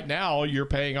 Mm-hmm. Right now you're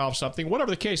paying off something,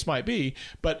 whatever the case might be,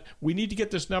 but we need to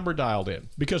get this number dialed in,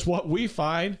 because what we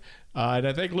find, and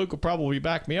I think Luke will probably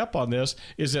back me up on this,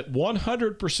 is that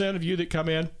 100% of you that come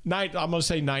in, I'm going to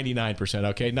say 99%,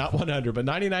 okay? Not 100, but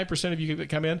 99% of you that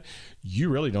come in, you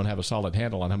really don't have a solid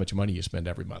handle on how much money you spend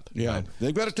every month. Yeah, right?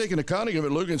 They've got to take an accounting of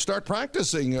it, Luke, and start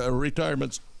practicing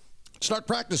retirement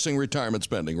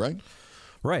spending, right?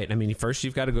 Right. I mean, first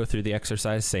you've got to go through the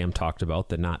exercise Sam talked about,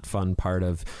 the not fun part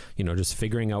of, just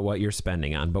figuring out what you're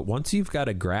spending on. But once you've got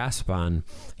a grasp on,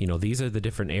 these are the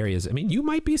different areas, I mean, you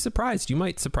might be surprised. You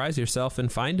might surprise yourself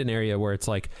and find an area where it's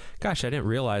like, gosh, I didn't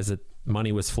realize that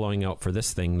money was flowing out for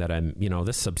this thing that I'm,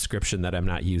 this subscription that I'm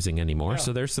not using anymore. Yeah.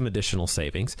 So there's some additional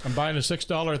savings. I'm buying a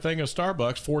 $6 thing of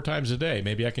Starbucks 4 times a day.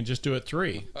 Maybe I can just do it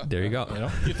 3. There you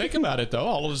go. You think about it though,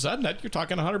 all of a sudden you're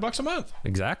talking $100 a month.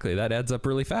 Exactly. That adds up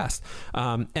really fast.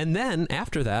 And then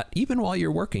after that, even while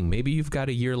you're working, maybe you've got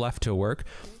a year left to work,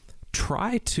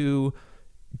 try to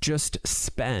just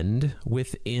spend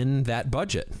within that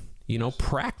budget.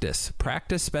 Practice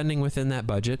spending within that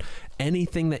budget.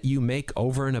 Anything that you make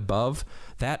over and above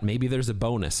that, maybe there's a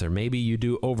bonus or maybe you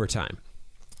do overtime.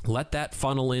 Let that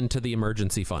funnel into the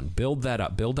emergency fund. Build that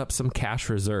up. Build up some cash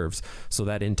reserves so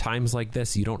that in times like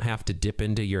this, you don't have to dip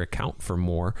into your account for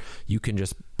more. You can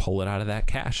just pull it out of that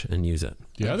cash and use it.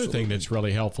 The other thing that's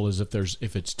really helpful is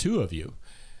if it's 2 of you,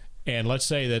 and let's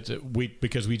say that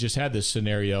because we just had this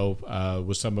scenario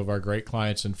with some of our great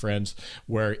clients and friends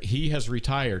where he has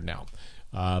retired now.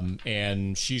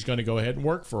 And she's going to go ahead and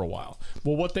work for a while.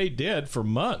 Well, what they did for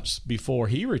months before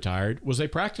he retired was they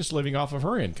practiced living off of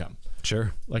her income.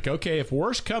 Sure. Like, okay, if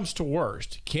worst comes to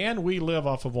worst, can we live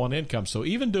off of one income? So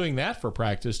even doing that for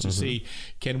practice to see,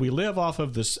 can we live off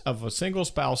of a single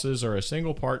spouse's or a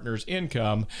single partner's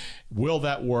income? Will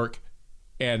that work?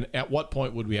 And at what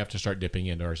point would we have to start dipping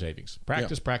into our savings?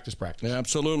 Practice. Yeah,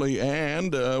 absolutely.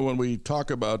 And when we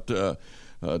talk about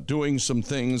doing some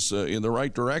things in the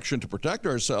right direction to protect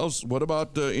ourselves, what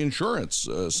about insurance,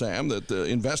 Sam? That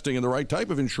investing in the right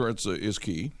type of insurance is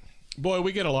key. Boy,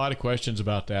 we get a lot of questions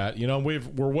about that.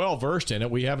 We're well versed in it.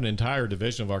 We have an entire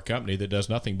division of our company that does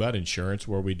nothing but insurance,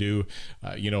 where we do,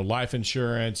 life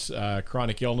insurance,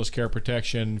 chronic illness care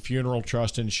protection, funeral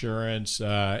trust insurance,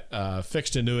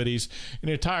 fixed annuities. An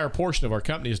entire portion of our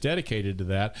company is dedicated to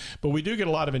that. But we do get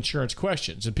a lot of insurance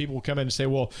questions, and people will come in and say,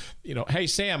 "Well, hey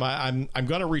Sam, I'm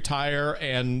going to retire,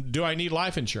 and do I need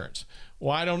life insurance?"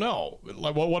 Well, I don't know.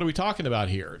 Like, what are we talking about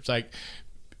here? It's like,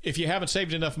 if you haven't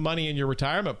saved enough money in your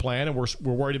retirement plan, and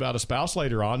we're worried about a spouse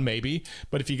later on, maybe,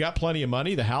 but if you got plenty of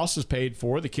money, the house is paid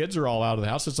for, the kids are all out of the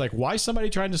house, it's like, why is somebody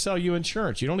trying to sell you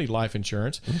insurance? You don't need life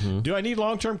insurance. Do I need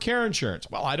long-term care insurance?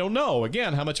 Well, I don't know.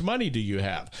 Again, how much money do you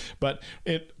have? But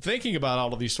thinking about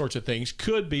all of these sorts of things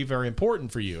could be very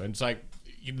important for you. And it's like,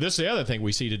 this is the other thing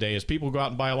we see today is people go out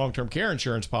and buy a long-term care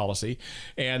insurance policy,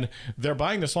 and they're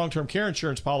buying this long-term care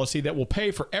insurance policy that will pay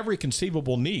for every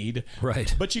conceivable need.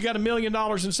 Right. But you got $1 million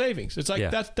in savings. It's like,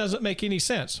 that doesn't make any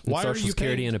sense. Why are you Social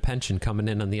Security paying, and a pension coming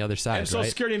in on the other side, and Social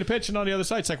Security and a pension on the other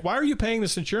side? It's like, why are you paying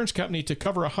this insurance company to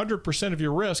cover 100% of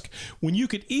your risk when you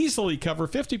could easily cover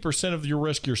 50% of your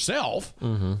risk yourself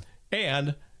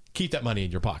and keep that money in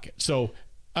your pocket? So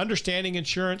understanding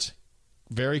insurance,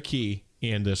 very key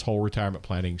in this whole retirement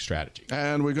planning strategy.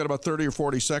 And we've got about 30 or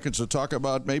 40 seconds to talk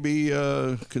about maybe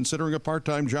considering a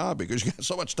part-time job, because you got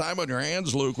so much time on your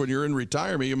hands, Luke, when you're in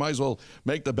retirement. You might as well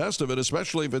make the best of it,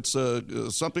 especially if it's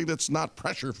something that's not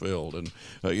pressure-filled and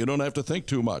you don't have to think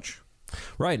too much.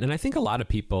 Right. And I think a lot of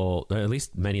people, or at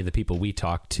least many of the people we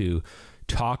talk to,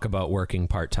 talk about working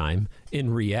part-time.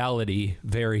 In reality,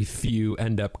 very few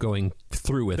end up going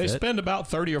through with it. They spend about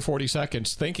 30 or 40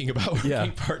 seconds thinking about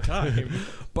working part-time.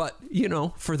 But, you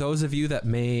know, for those of you that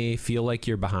may feel like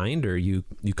you're behind, or you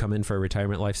come in for a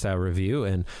retirement lifestyle review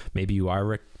and maybe you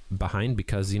are behind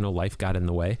because, you know, life got in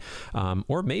the way,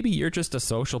 or maybe you're just a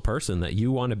social person that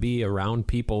you want to be around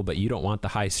people, but you don't want the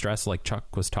high stress like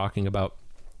Chuck was talking about.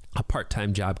 A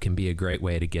part-time job can be a great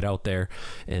way to get out there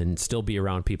and still be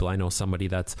around people. I know somebody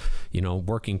that's, you know,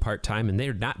 working part-time, and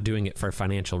they're not doing it for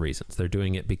financial reasons. They're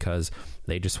doing it because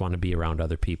they just want to be around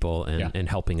other people and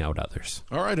helping out others.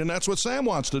 All right, and that's what Sam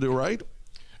wants to do, right?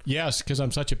 Yes, because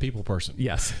I'm such a people person.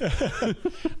 Yes.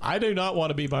 I do not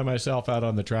want to be by myself out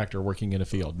on the tractor working in a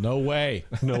field. No way.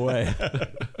 No way.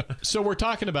 So we're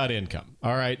talking about income,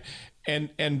 all right?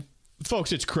 And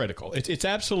folks, it's critical. It's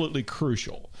absolutely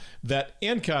crucial that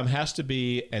income has to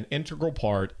be an integral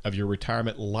part of your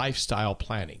retirement lifestyle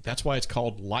planning. That's why it's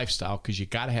called lifestyle, because you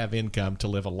got to have income to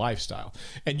live a lifestyle.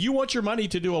 And you want your money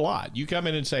to do a lot. You come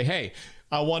in and say, hey,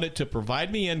 I want it to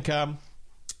provide me income.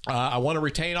 I want to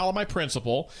retain all of my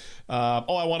principal. I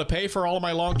want to pay for all of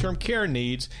my long-term care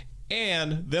needs.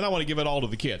 And then I want to give it all to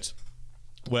the kids.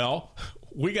 Well,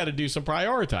 we got to do some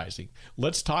prioritizing.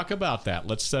 Let's talk about that.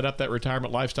 Let's set up that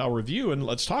retirement lifestyle review and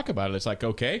let's talk about it. It's like,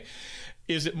 okay,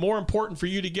 is it more important for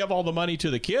you to give all the money to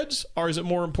the kids, or is it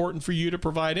more important for you to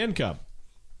provide income?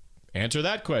 Answer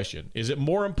that question. Is it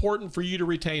more important for you to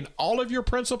retain all of your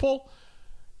principal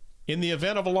in the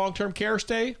event of a long-term care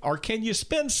stay, or can you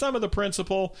spend some of the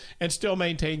principal and still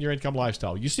maintain your income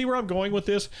lifestyle? You see where I'm going with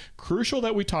this? Crucial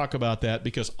that we talk about that,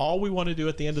 because all we want to do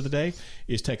at the end of the day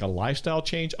is take a lifestyle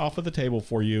change off of the table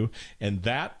for you, and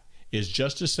that is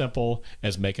just as simple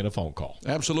as making a phone call.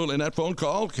 Absolutely, and that phone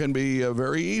call can be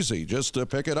very easy. Just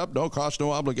pick it up, no cost,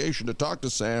 no obligation to talk to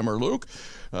Sam or Luke,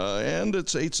 and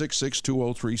it's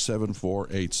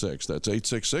 866-203-7486. That's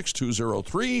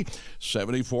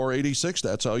 866-203-7486.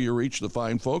 That's how you reach the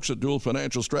fine folks at Dual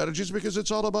Financial Strategies, because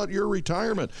it's all about your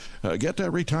retirement. Get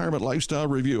that retirement lifestyle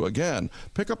review. Again,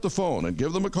 pick up the phone and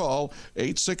give them a call,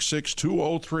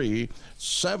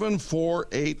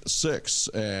 866-203-7486,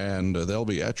 and they'll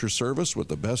be at your service with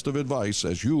the best of advice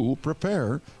as you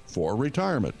prepare for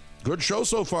retirement. Good show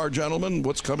so far, gentlemen.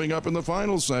 What's coming up in the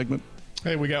final segment?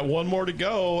 Hey, we got one more to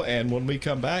go, and when we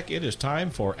come back, it is time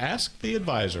for Ask the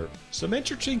Advisor. Some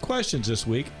interesting questions this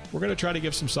week. We're going to try to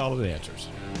give some solid answers.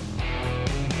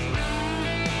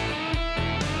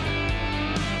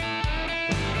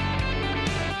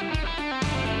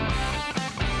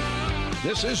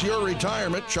 This is Your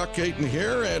Retirement. Chuck Caton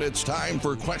here, and it's time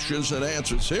for questions and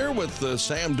answers here with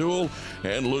Sam Duell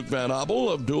and Luke Van Abel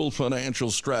of Dual Financial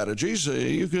Strategies.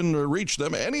 You can reach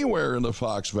them anywhere in the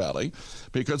Fox Valley,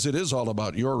 because it is all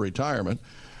about your retirement.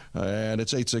 And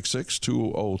it's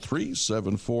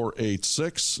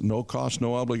 866-203-7486. No cost,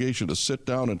 no obligation to sit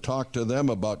down and talk to them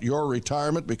about your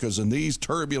retirement, because in these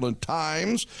turbulent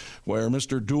times where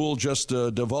Mr. Duell just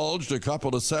divulged a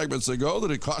couple of segments ago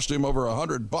that it cost him over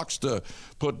 $100 to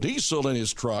put diesel in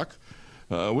his truck,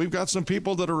 we've got some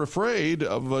people that are afraid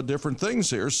of different things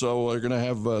here. So we're going to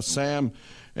have Sam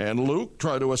and Luke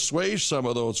try to assuage some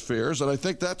of those fears. And I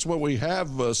think that's what we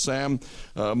have, Sam,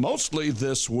 mostly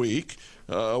this week.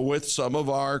 With some of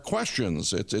our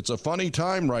questions. It's a funny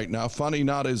time right now. Funny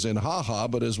not as in ha-ha,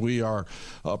 but as we are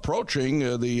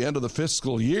approaching the end of the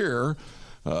fiscal year,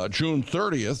 June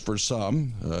 30th for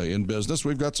some in business.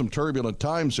 We've got some turbulent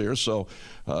times here, so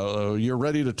you're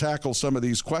ready to tackle some of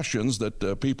these questions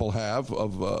that people have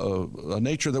of a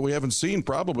nature that we haven't seen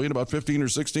probably in about 15 or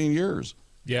 16 years.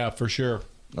 Yeah, for sure.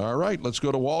 All right, let's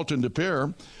go to Walton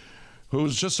DePere,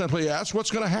 who's just simply asked,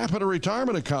 what's going to happen to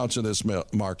retirement accounts in this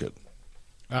market?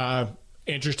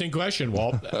 Interesting question,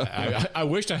 Walt. I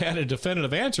wished I had a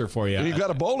definitive answer for you. You've got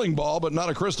a bowling ball, but not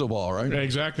a crystal ball, right?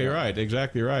 Exactly right.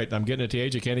 Exactly right. I'm getting at the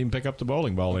age I can't even pick up the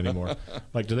bowling ball anymore.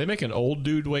 Like, do they make an old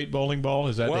dude weight bowling ball?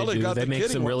 Is that well, they do? They make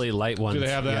some really light ones. Do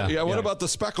they have that? Yeah. What about the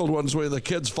speckled ones with the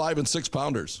kids 5 and 6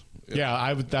 pounders? Yeah,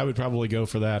 I would probably go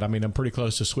for that. I mean, I'm pretty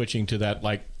close to switching to that,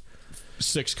 like,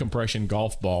 6 compression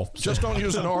golf ball. Just don't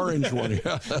use an orange one.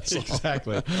 Yeah, that's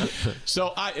exactly.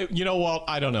 So Walt,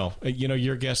 I don't know.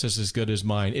 Your guess is as good as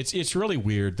mine. It's really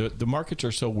weird. The markets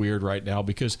are so weird right now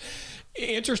because,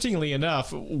 interestingly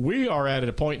enough, we are at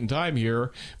a point in time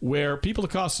here where people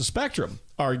across the spectrum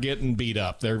are getting beat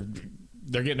up. They're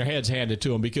getting their heads handed to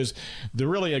them because the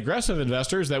really aggressive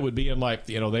investors that would be in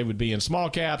they would be in small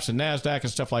caps and NASDAQ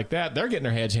and stuff like that, they're getting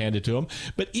their heads handed to them.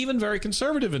 But even very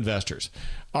conservative investors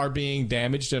are being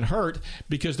damaged and hurt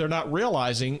because they're not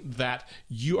realizing that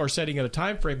you are setting at a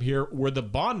time frame here where the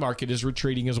bond market is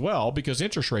retreating as well because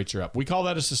interest rates are up. We call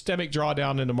that a systemic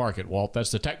drawdown in the market, Walt.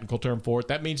 That's the technical term for it.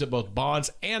 That means that both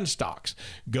bonds and stocks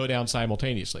go down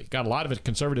simultaneously. Got a lot of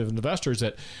conservative investors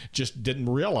that just didn't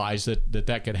realize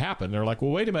that could happen. They're like,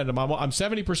 well, wait a minute, I'm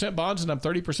 70% bonds and I'm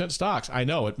 30% stocks. I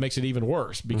know it makes it even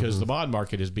worse because the bond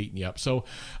market is beating you up. So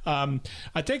I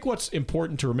think what's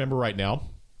important to remember right now,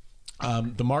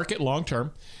 the market long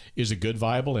term is a good,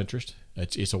 viable interest.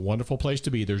 It's a wonderful place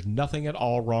to be. There's nothing at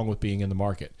all wrong with being in the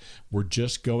market. We're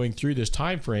just going through this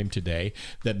time frame today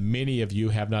that many of you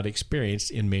have not experienced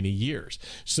in many years.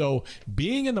 So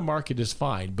being in the market is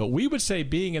fine, but we would say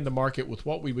being in the market with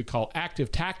what we would call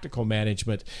active tactical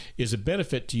management is a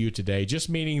benefit to you today, just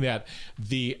meaning that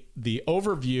the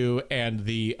overview and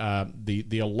the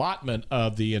allotment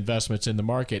of the investments in the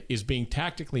market is being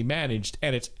tactically managed,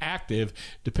 and it's active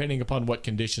depending upon what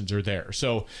conditions are there.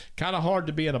 So kind of hard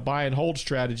to be in a buy and hold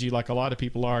strategy like a lot of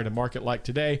people are in a market like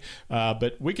today,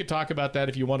 but we could talk about that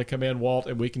if you want to come in, Walt,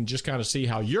 and we can just kind of see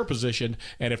how you're positioned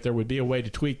and if there would be a way to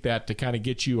tweak that to kind of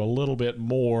get you a little bit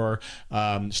more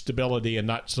stability and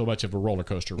not so much of a roller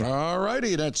coaster ride. All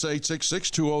righty, that's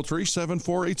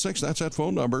 866-203-7486. That's that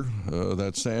phone number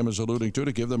that Sam is alluding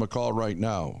to give them a call right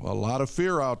now. A lot of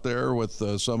fear out there with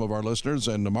some of our listeners,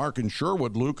 and Mark in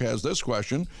Sherwood, Luke, has this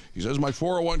question. He says, my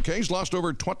 401k's lost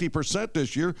over 20%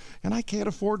 this year, and I can't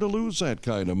afford to lose that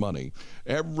kind of money.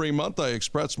 Every month I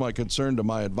express my concern to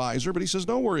my advisor, but he says,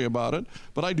 don't worry about it.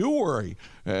 But I do worry,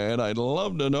 and I'd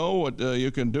love to know what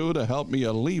you can do to help me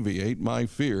alleviate my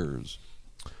fears.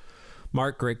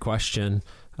 Mark, great question.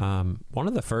 One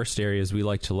of the first areas we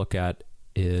like to look at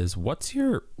is what's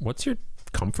your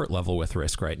comfort level with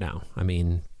risk right now? I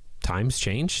mean, times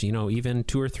change. Even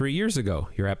 2 or 3 years ago,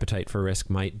 your appetite for risk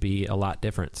might be a lot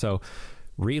different. So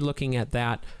re-looking at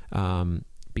that,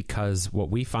 because what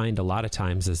we find a lot of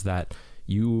times is that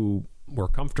you were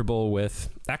comfortable with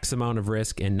X amount of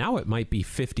risk, and now it might be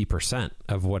 50%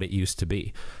 of what it used to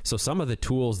be. So some of the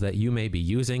tools that you may be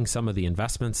using, some of the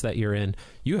investments that you're in,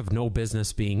 you have no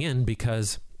business being in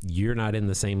because you're not in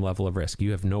the same level of risk.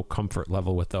 You have no comfort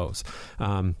level with those.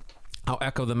 I'll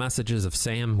echo the messages of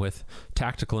Sam with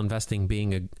tactical investing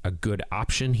being a good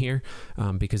option here,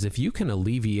 because if you can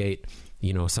alleviate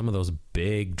some of those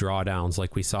big drawdowns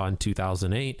like we saw in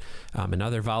 2008 and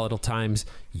other volatile times,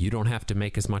 you don't have to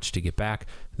make as much to get back.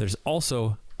 There's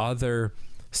also other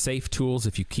safe tools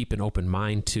if you keep an open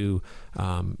mind to,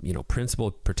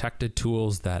 principal protected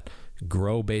tools that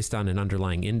grow based on an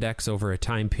underlying index over a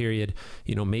time period.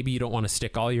 Maybe you don't want to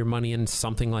stick all your money in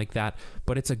something like that,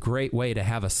 but it's a great way to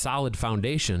have a solid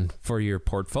foundation for your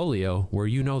portfolio where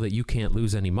you know that you can't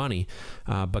lose any money,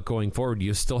 but going forward,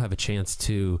 you still have a chance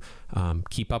to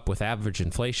keep up with average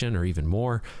inflation or even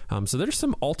more. So there's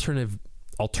some alternative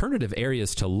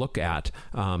areas to look at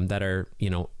that are,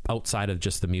 outside of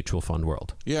just the mutual fund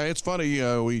world. Yeah, it's funny.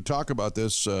 We talk about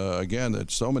this again, that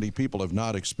so many people have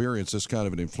not experienced this kind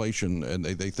of an inflation, and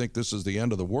they think this is the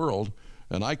end of the world.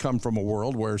 And I come from a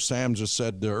world where Sam just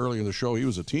said earlier in the show he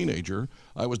was a teenager.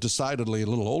 I was decidedly a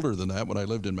little older than that when I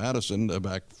lived in Madison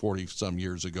back 40-some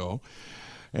years ago.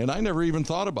 And I never even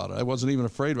thought about it. I wasn't even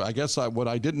afraid of it. I guess what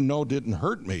I didn't know didn't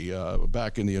hurt me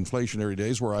back in the inflationary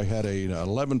days where I had an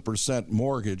 11%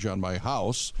 mortgage on my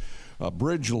house, a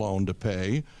bridge loan to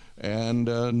pay, and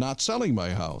not selling my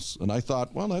house. And I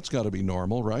thought, well, that's got to be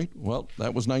normal, right? Well,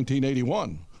 that was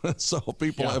 1981. So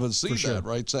people haven't seen that,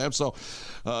 right, Sam? So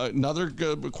another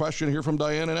question here from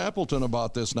Diane in Appleton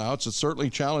about this now. It's a certainly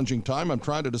challenging time. I'm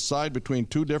trying to decide between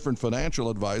two different financial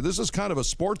advisors. This is kind of a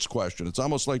sports question. It's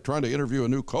almost like trying to interview a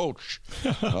new coach,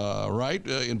 right,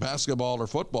 in basketball or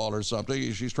football or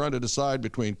something. She's trying to decide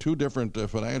between two different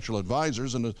financial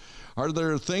advisors. And are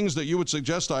there things that you would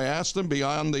suggest I ask them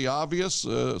beyond the obvious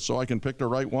so I can pick the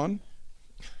right one?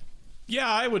 Yeah,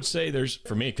 I would say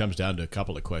for me, it comes down to a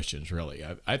couple of questions, really.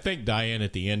 I think, Diane,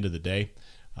 at the end of the day,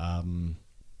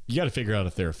 you got to figure out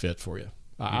if they're a fit for you.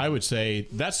 I would say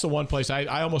that's the one place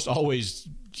I almost always,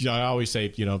 I always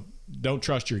say, don't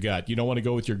trust your gut. You don't want to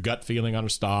go with your gut feeling on a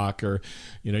stock or,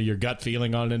 your gut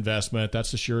feeling on an investment.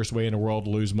 That's the surest way in the world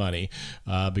to lose money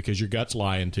because your gut's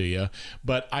lying to you.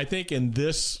 But I think in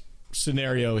this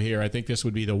scenario here, I think this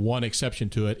would be the one exception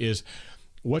to it is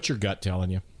what's your gut telling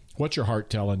you? What's your heart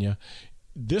telling you?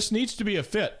 This needs to be a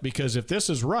fit because if this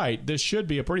is right, this should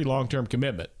be a pretty long-term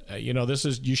commitment. You're not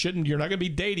going to be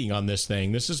dating on this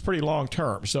thing. This is pretty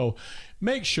long-term. So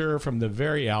make sure from the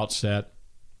very outset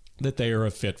that they are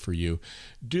a fit for you.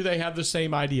 Do they have the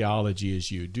same ideology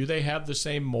as you? Do they have the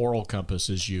same moral compass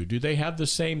as you? Do they have the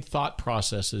same thought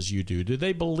process as you do? Do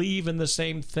they believe in the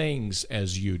same things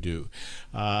as you do?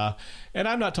 And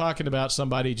I'm not talking about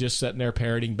somebody just sitting there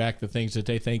parroting back the things that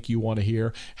they think you want to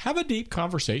hear. Have a deep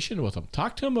conversation with them.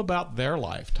 Talk to them about their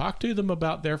life. Talk to them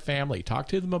about their family. Talk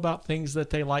to them about things that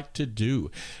they like to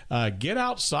do. Get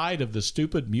outside of the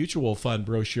stupid mutual fund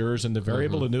brochures and the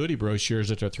variable annuity brochures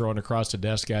that they're throwing across the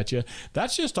desk at you.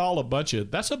 That's just all a bunch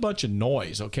of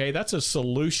noise, okay? That's a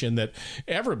solution that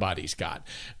everybody's got.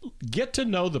 Get to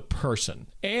know the person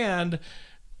and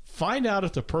find out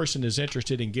if the person is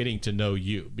interested in getting to know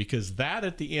you, because that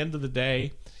at the end of the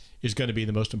day is going to be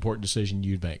the most important decision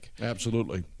you'd make.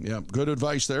 Absolutely. Yeah. Good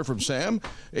advice there from Sam.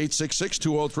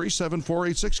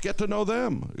 866-203-7486. Get to know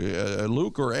them.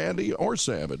 Luke or Andy or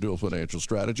Sam at Dual Financial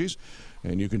Strategies.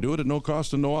 And you can do it at no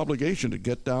cost and no obligation to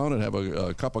get down and have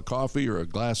a cup of coffee or a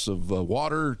glass of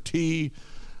water, tea,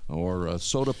 or a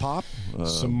soda pop.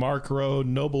 Some Mark Rowe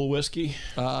Noble whiskey.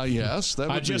 Yes. That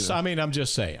would I'm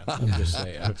just saying.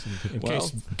 In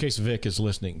case Vic is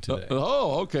listening today.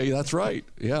 Okay. That's right.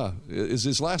 Yeah. Is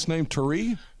his last name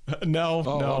Tari? No.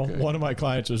 Okay. One of my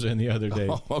clients was in the other day.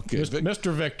 Okay.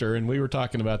 Mr. Victor, and we were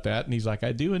talking about that, and he's like,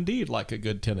 I do indeed like a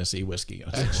good Tennessee whiskey.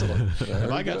 Excellent.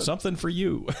 Have I got something for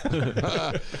you?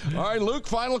 All right, Luke,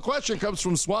 final question comes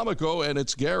from Swamico, and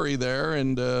it's Gary there,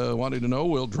 and wanting to know,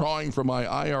 will drawing from my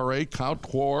IRA count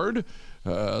toward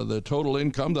the total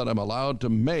income that I'm allowed to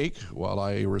make while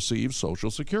I receive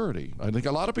Social Security? I think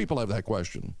a lot of people have that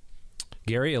question.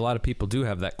 Gary, a lot of people do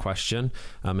have that question,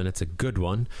 and it's a good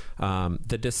one.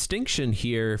 The distinction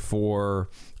here for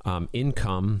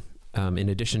income, in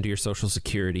addition to your Social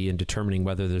Security and determining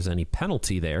whether there's any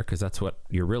penalty there, because that's what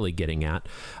you're really getting at,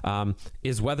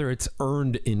 is whether it's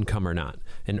earned income or not.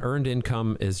 And earned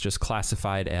income is just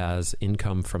classified as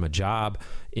income from a job,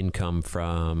 income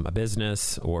from a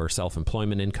business, or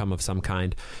self-employment income of some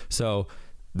kind. So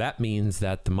that means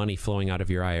that the money flowing out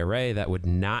of your IRA, that would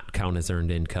not count as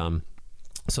earned income.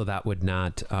 So that would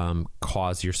not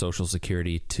cause your Social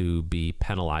Security to be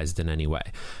penalized in any way.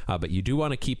 But you do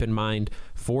want to keep in mind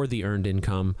for the earned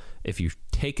income, if you've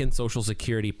taken Social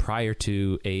Security prior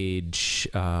to age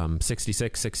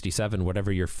 66, 67,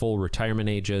 whatever your full retirement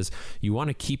age is, you want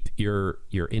to keep your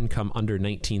income under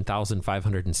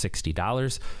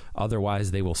 $19,560. Otherwise,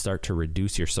 they will start to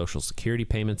reduce your Social Security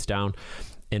payments down.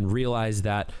 And realize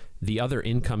that the other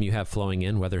income you have flowing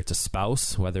in, whether it's a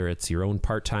spouse, whether it's your own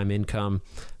part-time income,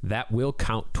 that will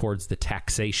count towards the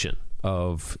taxation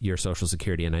of your Social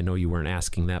Security. And I know you weren't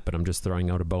asking that, but I'm just throwing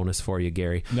out a bonus for you,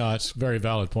 Gary. No, it's a very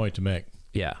valid point to make.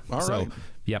 Yeah. All right.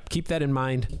 Yep, keep that in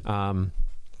mind.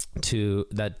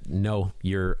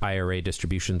 Your IRA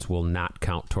distributions will not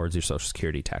count towards your Social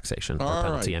Security taxation or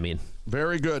penalty. Right.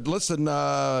 Very good. Listen,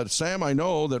 Sam, I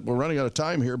know that we're running out of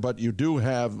time here, but you do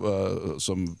have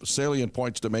some salient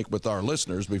points to make with our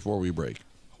listeners before we break.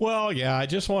 Well, yeah, I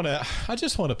just want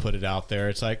to put it out there.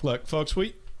 It's like, look, folks,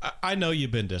 I know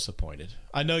you've been disappointed.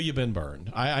 I know you've been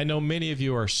burned. I know many of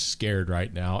you are scared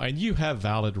right now, and you have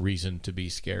valid reason to be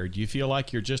scared. You feel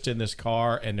like you're just in this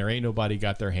car and there ain't nobody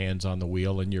got their hands on the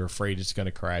wheel, and you're afraid it's going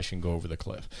to crash and go over the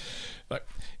cliff. Look,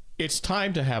 it's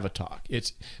time to have a talk.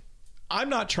 I'm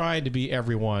not trying to be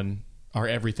everyone or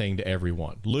everything to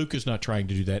everyone. Luke is not trying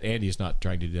to do that. Andy is not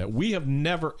trying to do that. We have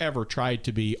never, ever tried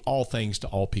to be all things to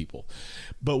all people.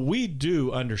 But we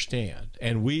do understand,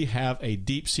 and we have a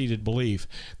deep-seated belief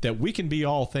that we can be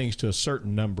all things to a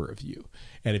certain number of you.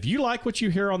 And if you like what you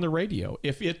hear on the radio,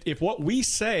 if what we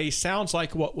say sounds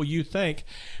like what you think,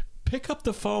 pick up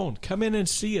the phone. Come in and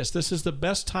see us. This is the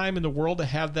best time in the world to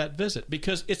have that visit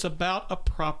because it's about a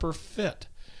proper fit.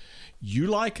 You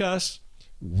like us.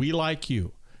 We like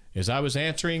you. As I was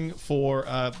answering for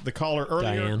the caller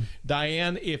earlier,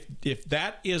 Diane, if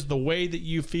that is the way that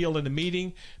you feel in the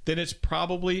meeting, then it's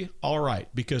probably all right.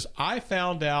 Because I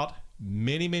found out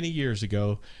many, many years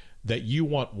ago that you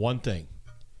want one thing.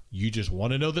 You just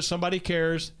want to know that somebody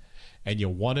cares, and you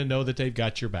want to know that they've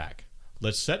got your back.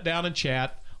 Let's sit down and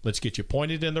chat. Let's get you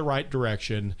pointed in the right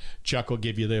direction. Chuck will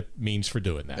give you the means for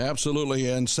doing that. Absolutely.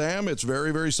 And Sam, it's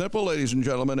very, very simple, ladies and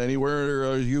gentlemen.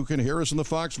 Anywhere you can hear us in the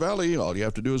Fox Valley, all you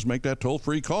have to do is make that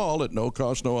toll-free call at no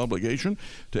cost, no obligation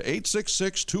to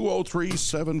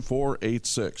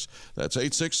 866-203-7486. That's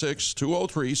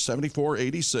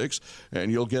 866-203-7486.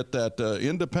 And you'll get that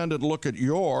independent look at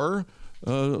your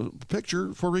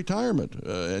picture for retirement,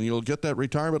 and you'll get that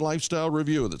retirement lifestyle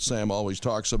review that Sam always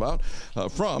talks about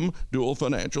from Dual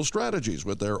Financial Strategies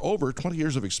with their over 20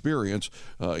 years of experience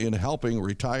in helping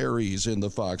retirees in the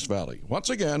Fox Valley.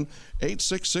 Once again,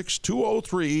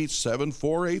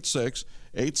 866-203-7486,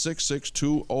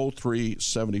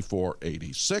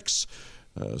 866-203-7486.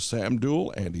 Sam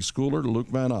Dual, Andy Schooler, Luke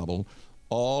Van Abel,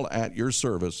 all at your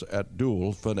service at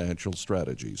Dual Financial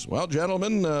Strategies. Well,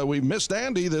 gentlemen, we missed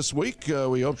Andy this week.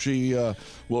 We hope she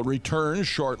will return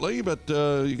shortly, but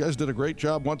you guys did a great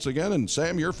job once again. And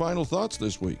Sam, your final thoughts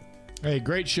this week? Hey,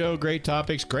 great show, great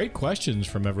topics, great questions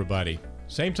from everybody.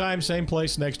 Same time, same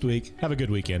place next week. Have a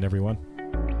good weekend, everyone.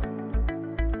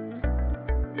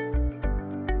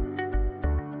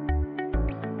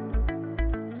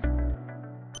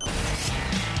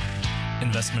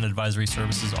 Investment advisory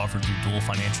services offered through Dual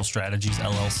Financial Strategies,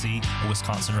 LLC, a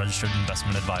Wisconsin-registered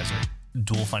investment advisor.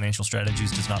 Dual Financial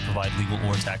Strategies does not provide legal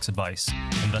or tax advice.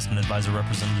 Investment advisor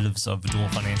representatives of Dual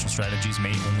Financial Strategies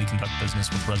may only conduct business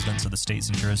with residents of the states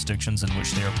and jurisdictions in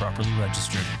which they are properly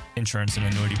registered. Insurance and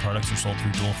annuity products are sold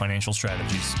through Dual Financial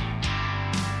Strategies.